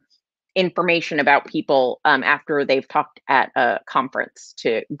more information about people after they've talked at a conference,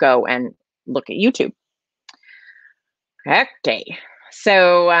 to go and look at YouTube. Okay.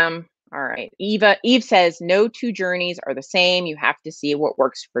 So, all right. Eve says, no two journeys are the same. You have to see what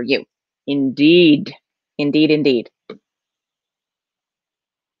works for you. Indeed. Indeed, indeed.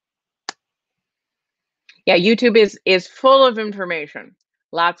 Yeah, YouTube is full of information.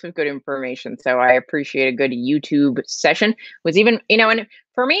 Lots of good information. So I appreciate a good YouTube session. Was even, and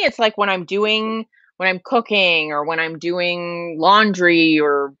for me, it's like when I'm cooking or when I'm doing laundry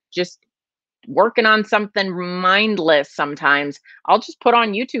or just working on something mindless, sometimes I'll just put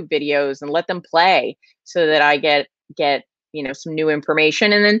on YouTube videos and let them play so that I get some new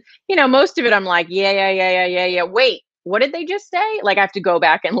information. And then most of it I'm like, yeah, wait, what did they just say? Like I have to go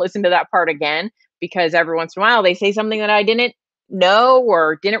back and listen to that part again, because every once in a while they say something that I didn't know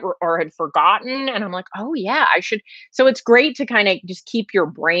or had forgotten, and I'm like, oh yeah, I should. So it's great to kind of just keep your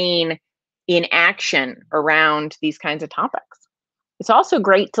brain in action around these kinds of topics. It's also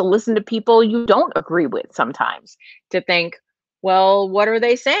great to listen to people you don't agree with sometimes, to think, well, what are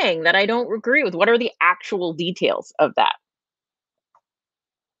they saying that I don't agree with? What are the actual details of that?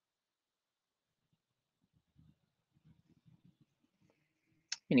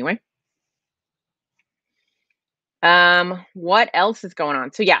 Anyway. What else is going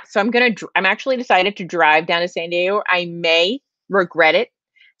on? So yeah, so I'm actually decided to drive down to San Diego. I may regret it.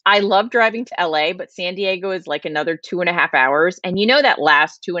 I love driving to LA, but San Diego is like another 2.5 hours. And that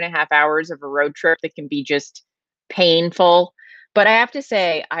last 2.5 hours of a road trip that can be just painful. But I have to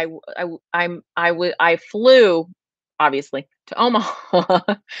say, I flew obviously to Omaha,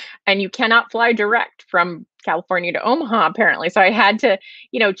 and you cannot fly direct from California to Omaha apparently. So I had to,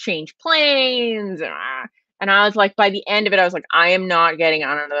 change planes, and I was like, by the end of it, I was like, I am not getting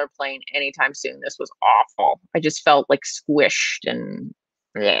on another plane anytime soon. This was awful. I just felt like squished and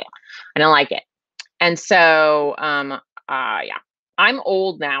yeah, I don't like it. And so, yeah, I'm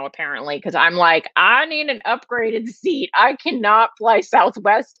old now apparently, because I'm like, I need an upgraded seat. I cannot fly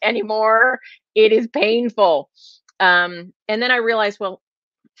Southwest anymore. It is painful. And then I realized, well,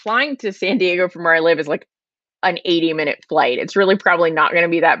 flying to San Diego from where I live is like an 80-minute flight. It's really probably not going to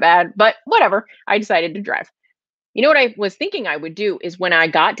be that bad, but whatever. I decided to drive. You know what I was thinking I would do is when I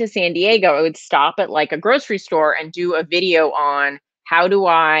got to San Diego, I would stop at like a grocery store and do a video on how do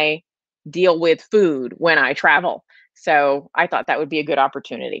I deal with food when I travel. So I thought that would be a good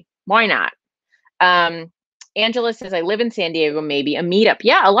opportunity. Why not? Angela says, I live in San Diego, maybe a meetup.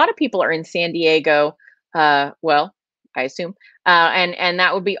 Yeah, a lot of people are in San Diego. Well, I assume. And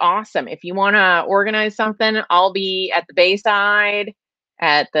that would be awesome. If you want to organize something, I'll be at the Bayside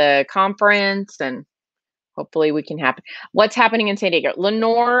at the conference, and hopefully we can happen. What's happening in San Diego?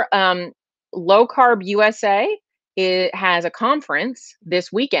 Lenore, Low Carb USA, it has a conference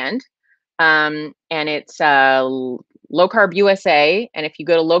this weekend. And it's Low Carb USA. And if you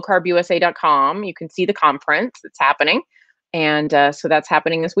go to lowcarbusa.com, you can see the conference that's happening. And so that's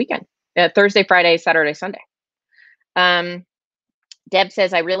happening this weekend, Thursday, Friday, Saturday, Sunday. Deb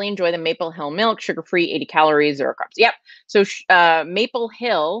says, I really enjoy the Maple Hill milk, sugar-free, 80 calories, 0 carbs. Yep. So Maple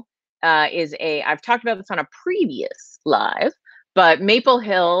Hill I've talked about this on a previous live, but Maple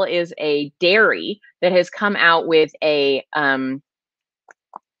Hill is a dairy that has come out with a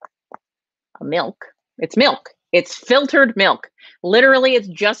milk. It's milk. It's filtered milk. Literally, it's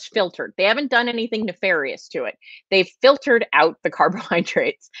just filtered. They haven't done anything nefarious to it. They've filtered out the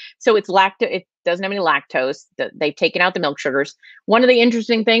carbohydrates. So it doesn't have any lactose. They've taken out the milk sugars. One of the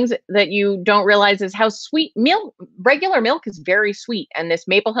interesting things that you don't realize is how sweet regular milk is very sweet. And this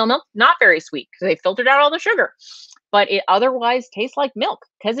Maple Hill milk, not very sweet because they filtered out all the sugar, but it otherwise tastes like milk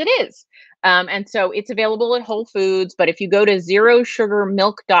because it is. And so it's available at Whole Foods. But if you go to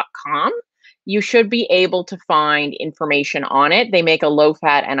zerosugarmilk.com, you should be able to find information on it. They make a low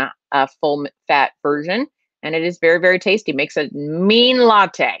fat and a full fat version, and it is very, very tasty. Makes a mean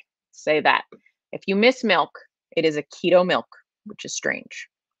latte. Say that. If you miss milk, it is a keto milk, which is strange,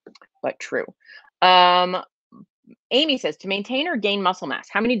 but true. Amy says, to maintain or gain muscle mass,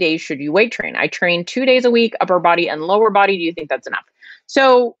 how many days should you weight train? I train 2 days a week, upper body and lower body. Do you think that's enough?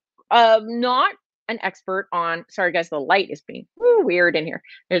 So not an expert on, sorry guys, the light is being weird in here.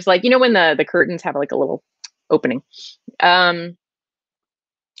 There's like, when the curtains have like a little opening.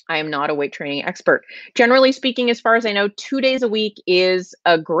 I am not a weight training expert. Generally speaking, as far as I know, 2 days a week is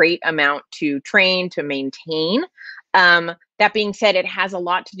a great amount to train, to maintain. That being said, it has a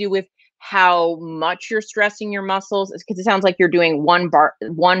lot to do with how much you're stressing your muscles, because it sounds like you're doing one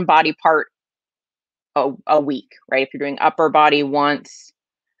body part a week, right? If you're doing upper body once,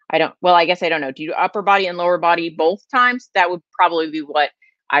 I guess I don't know. Do you do upper body and lower body both times? That would probably be what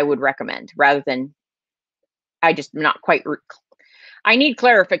I would recommend rather than, I need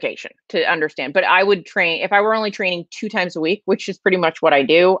clarification to understand, but I would train, if I were only training 2 times a week, which is pretty much what I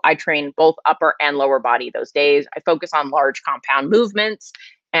do, I train both upper and lower body those days. I focus on large compound movements,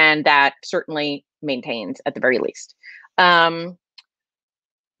 and that certainly maintains at the very least.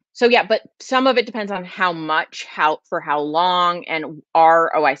 So yeah, but some of it depends on how much, for how long, and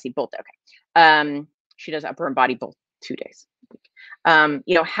I see both. Okay. She does upper and body both 2 days. How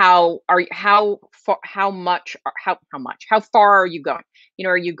far are you going?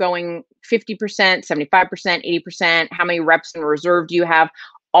 Are you going 50%, 75%, 80%? How many reps in reserve do you have?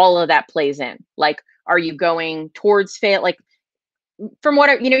 All of that plays in. Like, are you going towards fail? Like, from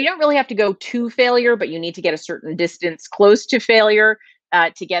what you don't really have to go to failure, but you need to get a certain distance close to failure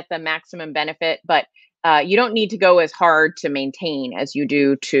to get the maximum benefit. But you don't need to go as hard to maintain as you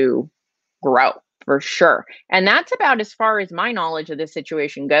do to grow, for sure. And that's about as far as my knowledge of this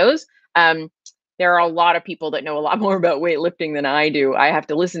situation goes. There are a lot of people that know a lot more about weightlifting than I do. I have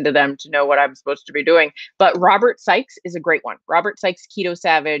to listen to them to know what I'm supposed to be doing. But Robert Sykes is a great one. Robert Sykes, Keto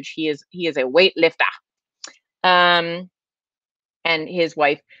Savage. He is a weightlifter. And his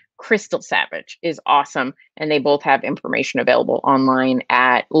wife, Crystal Savage, is awesome. And they both have information available online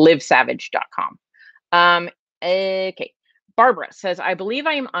at livesavage.com. Okay. Barbara says, I believe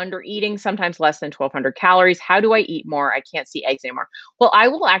I am under eating, sometimes less than 1,200 calories. How do I eat more? I can't see eggs anymore. Well, I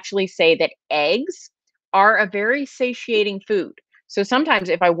will actually say that eggs are a very satiating food. So sometimes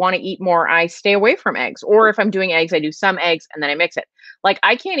if I want to eat more, I stay away from eggs. Or if I'm doing eggs, I do some eggs and then I mix it. Like,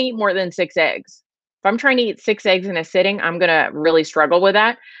 I can't eat more than 6 eggs. If I'm trying to eat 6 eggs in a sitting, I'm going to really struggle with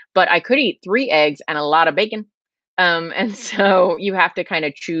that. But I could eat 3 eggs and a lot of bacon. And so you have to kind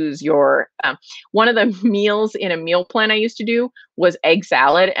of choose your, one of the meals in a meal plan I used to do was egg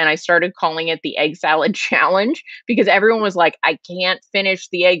salad. And I started calling it the egg salad challenge because everyone was like, I can't finish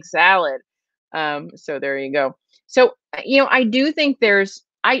the egg salad. So there you go. So, I do think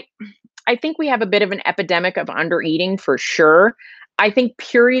I think we have a bit of an epidemic of under eating for sure. I think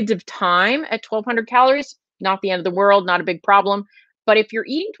periods of time at 1,200 calories, not the end of the world, not a big problem. But if you're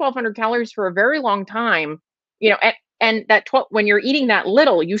eating 1,200 calories for a very long time, and when you're eating that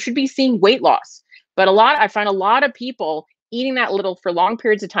little, you should be seeing weight loss. But I find a lot of people eating that little for long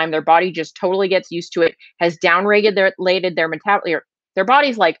periods of time, their body just totally gets used to it, has downregulated their metabolism. Their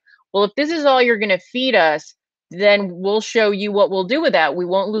body's like, well, if this is all you're going to feed us, then we'll show you what we'll do with that. We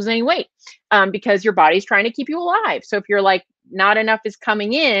won't lose any weight because your body's trying to keep you alive. So if you're like, not enough is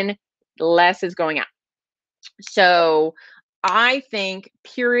coming in, less is going out. So I think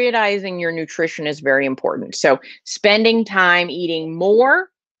periodizing your nutrition is very important. So spending time eating more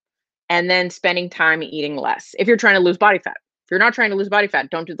and then spending time eating less. If you're trying to lose body fat, if you're not trying to lose body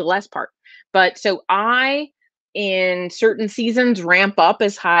fat, don't do the less part. But so in certain seasons, ramp up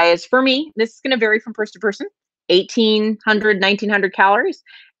as high as, for me, this is going to vary from person to person, 1,800, 1,900 calories,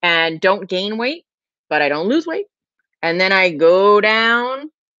 and don't gain weight, but I don't lose weight. And then I go down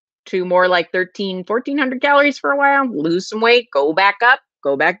to more like 1,400 calories for a while, lose some weight, go back up,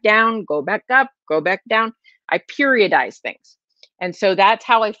 go back down, go back up, go back down. I periodize things. And so that's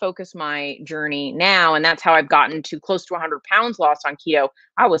how I focus my journey now. And that's how I've gotten to close to 100 pounds lost on keto.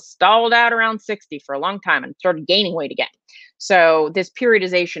 I was stalled out around 60 for a long time and started gaining weight again. So this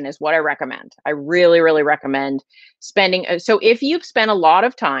periodization is what I recommend. I really, really recommend spending. So if you've spent a lot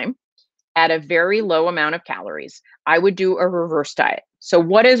of time at a very low amount of calories, I would do a reverse diet. So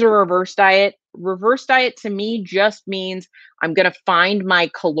what is a reverse diet? Reverse diet to me just means I'm going to find my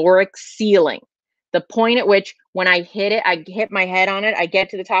caloric ceiling. The point at which when I hit it, I hit my head on it, I get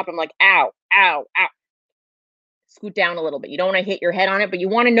to the top, I'm like, ow, ow, ow. Scoot down a little bit. You don't want to hit your head on it, but you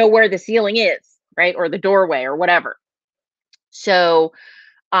want to know where the ceiling is, right? Or the doorway or whatever. So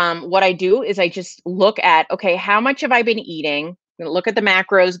what I do is I just look at, okay, how much have I been eating? I'm gonna look at the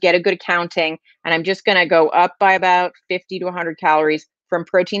macros, get a good accounting, and I'm just gonna go up by about 50 to 100 calories from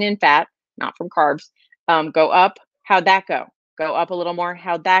protein and fat, not from carbs. Go up, how'd that go? Go up a little more,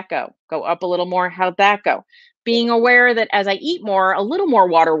 how'd that go? Go up a little more, how'd that go? Being aware that as I eat more, a little more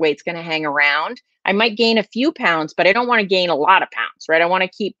water weight's gonna hang around. I might gain a few pounds, but I don't wanna gain a lot of pounds, right? I wanna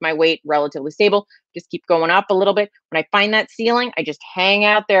keep my weight relatively stable, just keep going up a little bit. When I find that ceiling, I just hang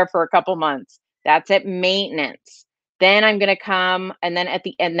out there for a couple months. That's at maintenance. Then I'm going to come and then at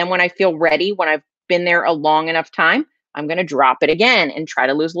the end, then when I feel ready, when I've been there a long enough time, I'm going to drop it again and try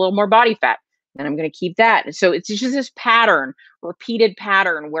to lose a little more body fat. And I'm going to keep that. And so it's just this pattern, repeated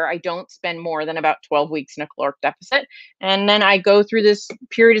pattern where I don't spend more than about 12 weeks in a caloric deficit. And then I go through this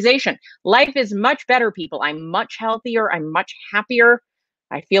periodization. Life is much better, people. I'm much healthier. I'm much happier.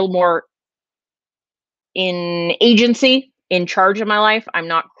 I feel more in agency, in charge of my life. I'm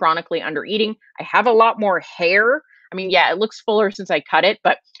not chronically under eating. I have a lot more hair. I mean, yeah, it looks fuller since I cut it,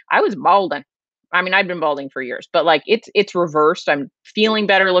 but I was balding. I mean, I've been balding for years, but like it's reversed. I'm feeling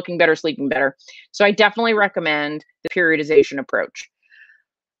better, looking better, sleeping better. So I definitely recommend the periodization approach.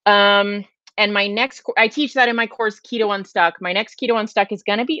 And my next, I teach that in my course, Keto Unstuck. My next Keto Unstuck is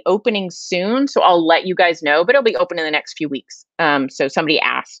going to be opening soon. So I'll let you guys know, but it'll be open in the next few weeks. So somebody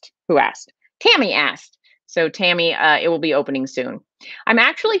asked, who asked? Tammy asked. So Tammy, it will be opening soon. I'm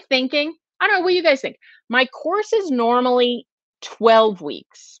actually thinking, I don't know, what do you guys think? My course is normally 12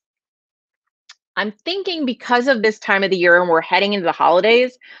 weeks. I'm thinking because of this time of the year and we're heading into the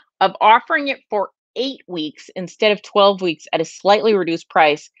holidays, of offering it for 8 weeks instead of 12 weeks at a slightly reduced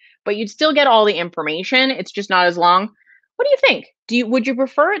price, but you'd still get all the information. It's just not as long. What do you think? Would you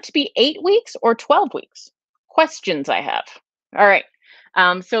prefer it to be 8 weeks or 12 weeks? Questions I have. All right.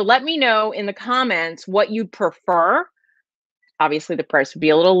 So let me know in the comments what you'd prefer. Obviously, the price would be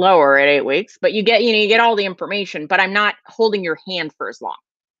a little lower at 8 weeks, but you get all the information, but I'm not holding your hand for as long,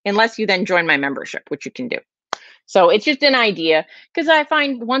 unless you then join my membership, which you can do. So it's just an idea, because I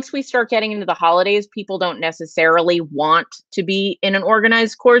find once we start getting into the holidays, people don't necessarily want to be in an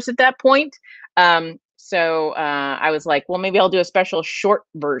organized course at that point. So I was like, well, maybe I'll do a special short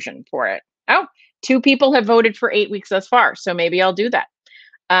version for it. Oh, 2 people have voted for 8 weeks thus far, so maybe I'll do that.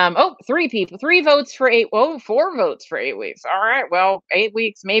 3 people, 3 votes for 8. Oh, 4 votes for 8 weeks. All right, well, 8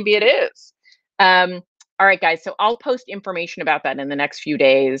 weeks, maybe it is. All right, guys. So I'll post information about that in the next few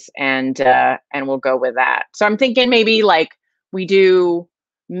days, and we'll go with that. So I'm thinking maybe like we do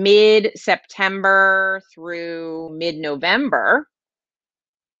mid-September through mid-November,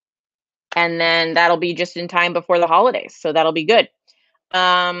 and then that'll be just in time before the holidays. So that'll be good.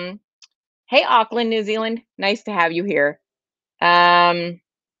 Hey, Auckland, New Zealand. Nice to have you here.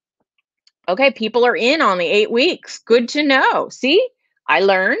 Okay, people are in on the 8 weeks. Good to know. See, I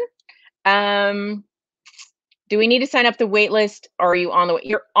learn. Do we need to sign up the wait list? Or are you on the way?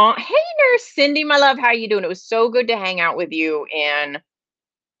 You're on. Hey, Nurse Cindy, my love, how are you doing? It was so good to hang out with you in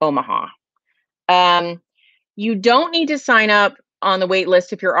Omaha. You don't need to sign up on the wait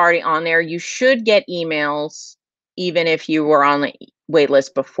list if you're already on there. You should get emails even if you were on the wait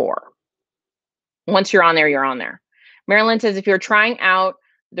list before. Once you're on there, you're on there. Marilyn says if you're trying out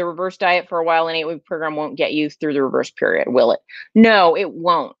the reverse diet for a while, an 8-week program won't get you through the reverse period, will it? No, it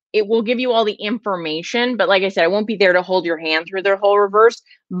won't. It will give you all the information, but like I said, I won't be there to hold your hand through their whole reverse,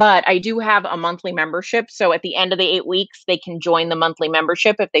 but I do have a monthly membership. So at the end of the 8 weeks, they can join the monthly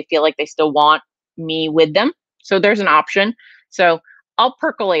membership if they feel like they still want me with them. So there's an option. So I'll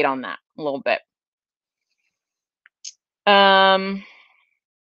percolate on that a little bit.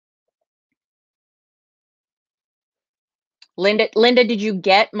 Linda, did you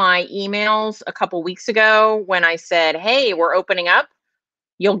get my emails a couple weeks ago when I said, hey, we're opening up?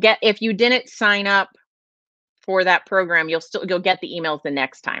 You'll get, if you didn't sign up for that program, you'll get the emails the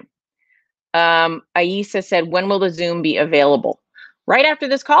next time. Aisa said, when will the Zoom be available? Right after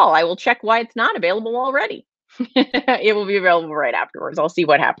this call, I will check why it's not available already. It will be available right afterwards. I'll see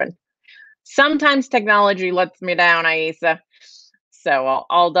what happened. Sometimes technology lets me down, Aisa. So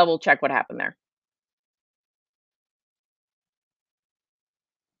I'll double check what happened there.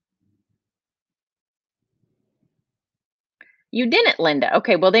 You didn't, Linda.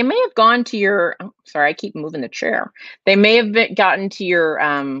 Okay, well, they may have gone to your. Oh, sorry, I keep moving the chair. They may have gotten to your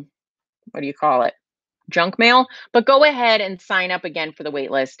what do you call it? Junk mail. But go ahead and sign up again for the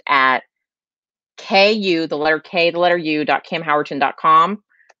wait list at KU, the letter K, the letter U, .kimhowerton.com.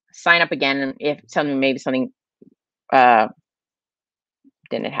 Sign up again, and if something uh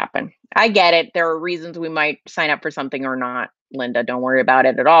didn't happen. I get it. There are reasons we might sign up for something or not, Linda. Don't worry about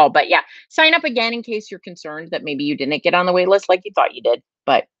it at all. But yeah, sign up again in case you're concerned that maybe you didn't get on the wait list like you thought you did.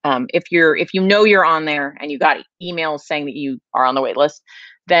 But if you know you're on there and you got emails saying that you are on the wait list,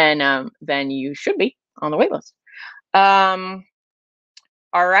 then you should be on the wait list. Um,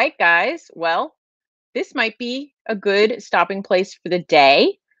 all right, guys. Well, this might be a good stopping place for the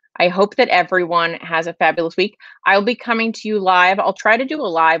day. I hope that everyone has a fabulous week. I'll be coming to you live. I'll try to do a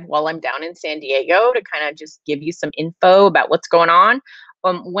live while I'm down in San Diego to kind of just give you some info about what's going on.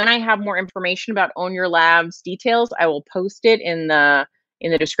 When I have more information about Own Your Labs details, I will post it in the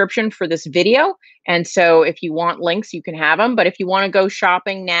description for this video. And so if you want links, you can have them. But if you want to go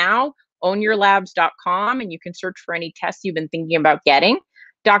shopping now, ownyourlabs.com, and you can search for any tests you've been thinking about getting.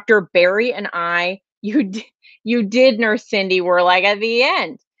 Dr. Barry and I, you did, Nurse Cindy. We're like at the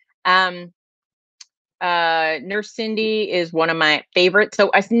end. Um, Nurse Cindy is one of my favorites. So,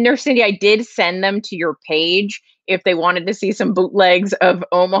 Nurse Cindy, I did send them to your page if they wanted to see some bootlegs of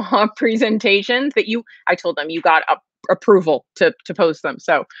Omaha presentations. I told them you got approval to post them,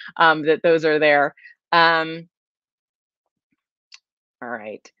 so that those are there. All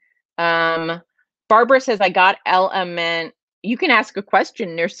right. Barbara says I got element. You can ask a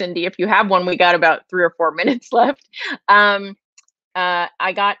question, Nurse Cindy, if you have one. We got about 3 or 4 minutes left.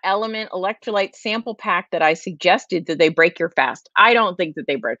 I got Element electrolyte sample pack that I suggested. Did they break your fast? I don't think that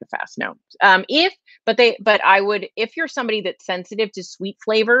they break a fast. No. If you're somebody that's sensitive to sweet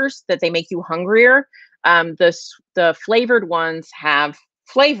flavors that they make you hungrier, the flavored ones have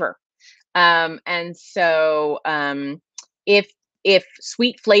flavor. And so if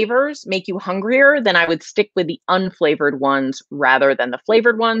sweet flavors make you hungrier, then I would stick with the unflavored ones rather than the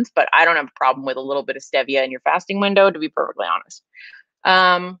flavored ones. But I don't have a problem with a little bit of stevia in your fasting window, to be perfectly honest.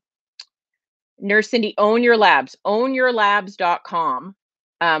 Nurse Cindy, Own Your Labs, ownyourlabs.com.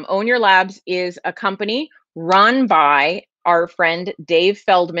 Own Your Labs is a company run by our friend Dave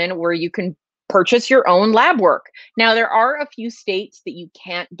Feldman, where you can purchase your own lab work. Now, there are a few states that you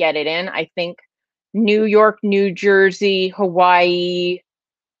can't get it in. I think New York, New Jersey, Hawaii,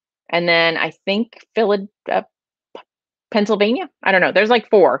 and then I think Pennsylvania. I don't know. There's like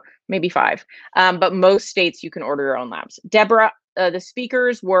 4, maybe 5. But most states you can order your own labs. Deborah, the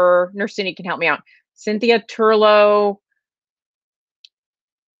speakers were, Nurse Cindy can help me out. Cynthia Turlo,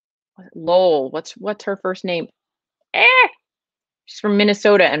 Lowell. What's her first name? She's from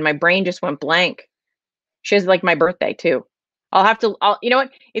Minnesota, and my brain just went blank. She has like my birthday too. You know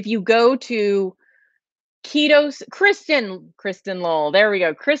what? If you go to Kristen Lowell, there we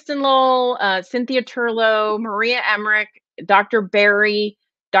go. Kristen Lowell, Cynthia Turlo, Maria Emmerich, Dr. Barry,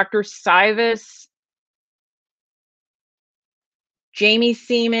 Dr. Sivas, Jamie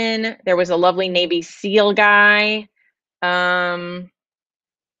Seaman. There was a lovely Navy SEAL guy. I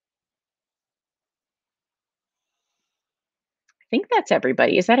think that's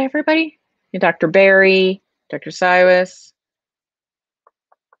everybody. Is that everybody? Dr. Barry, Dr. Cyrus.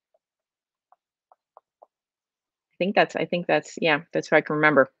 I think that's yeah, that's what I can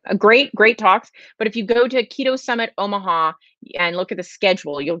remember. A great talks. But if you go to Keto Summit Omaha and look at the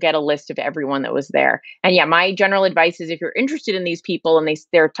schedule, you'll get a list of everyone that was there. And yeah, my general advice is if you're interested in these people and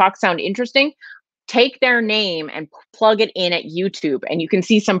their talks sound interesting, take their name and plug it in at YouTube, and you can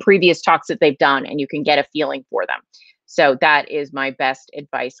see some previous talks that they've done and you can get a feeling for them. So that is my best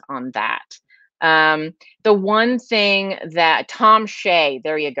advice on that. The one thing that Tom Shea,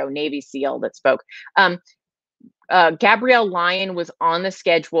 there you go, Navy SEAL that spoke. Gabrielle Lyon was on the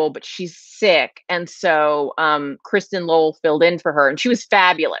schedule, but she's sick. And so Kristen Lowell filled in for her, and she was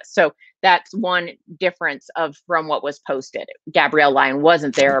fabulous. So that's one difference from what was posted. Gabrielle Lyon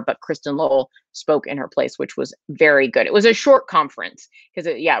wasn't there, but Kristen Lowell spoke in her place, which was very good. It was a short conference because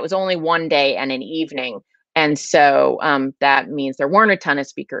it was only one day and an evening. And so that means there weren't a ton of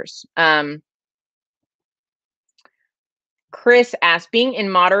speakers. Chris asked, being in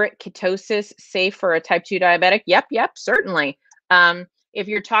moderate ketosis safe for a type 2 diabetic? Yep, certainly. if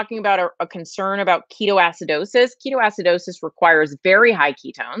you're talking about a concern about ketoacidosis requires very high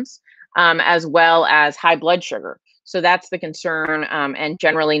ketones, as well as high blood sugar. So that's the concern, and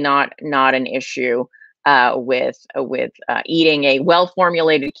generally not an issue with eating a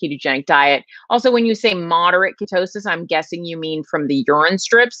well-formulated ketogenic diet. Also, when you say moderate ketosis, I'm guessing you mean from the urine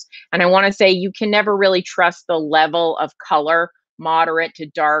strips. And I want to say you can never really trust the level of color, moderate to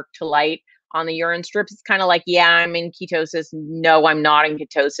dark to light on the urine strips. It's kind of like, yeah, I'm in ketosis. No, I'm not in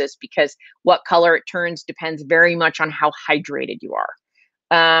ketosis, because what color it turns depends very much on how hydrated you are.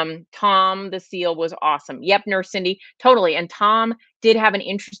 Tom the seal was awesome. Yep, Nurse Cindy, totally. And Tom did have an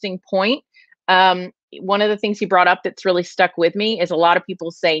interesting point. One of the things he brought up that's really stuck with me is a lot of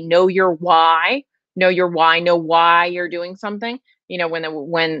people say, know your why, know your why, know why you're doing something.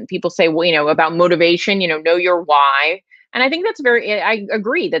 When people say, well, about motivation, know your why. And I think I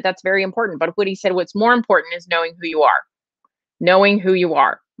agree that that's very important. But what he said, what's more important is knowing who you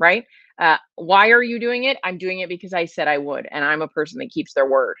are, right? Why are you doing it? I'm doing it because I said I would, and I'm a person that keeps their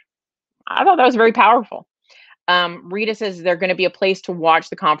word. I thought that was very powerful. Rita says they're going to be a place to watch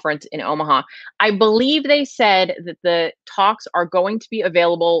the conference in Omaha. I believe they said that the talks are going to be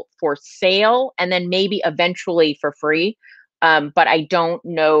available for sale and then maybe eventually for free. But I don't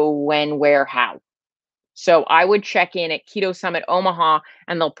know when, where, how. So I would check in at Keto Summit Omaha,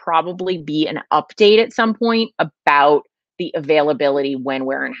 and there'll probably be an update at some point about the availability, when,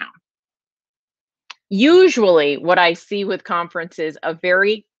 where, and how. Usually, what I see with conferences, a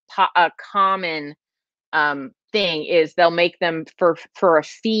very common thing is they'll make them for a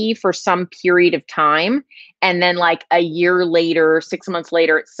fee for some period of time, and then like a year later, 6 months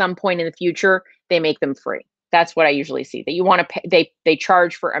later, at some point in the future, they make them free. That's what I usually see. That you want to pay, they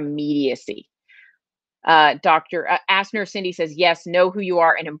charge for immediacy. Dr. Asner Cindy says, yes, know who you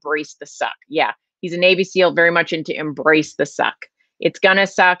are and embrace the suck. Yeah, he's a Navy SEAL, very much into embrace the suck. It's gonna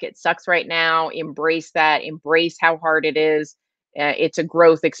suck. It sucks right now. Embrace that. Embrace how hard it is. It's a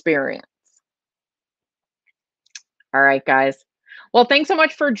growth experience. All right, guys. Well, thanks so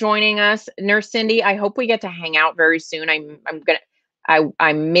much for joining us, Nurse Cindy. I hope we get to hang out very soon.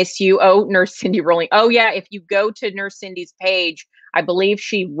 I miss you. Oh, Nurse Cindy rolling. Oh yeah, if you go to Nurse Cindy's page, I believe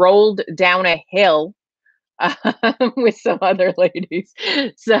she rolled down a hill with some other ladies.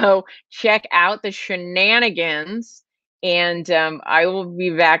 So check out the shenanigans. And I will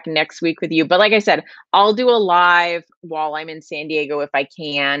be back next week with you. But like I said, I'll do a live while I'm in San Diego if I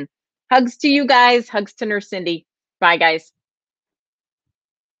can. Hugs to you guys. Hugs to Nurse Cindy. Bye, guys.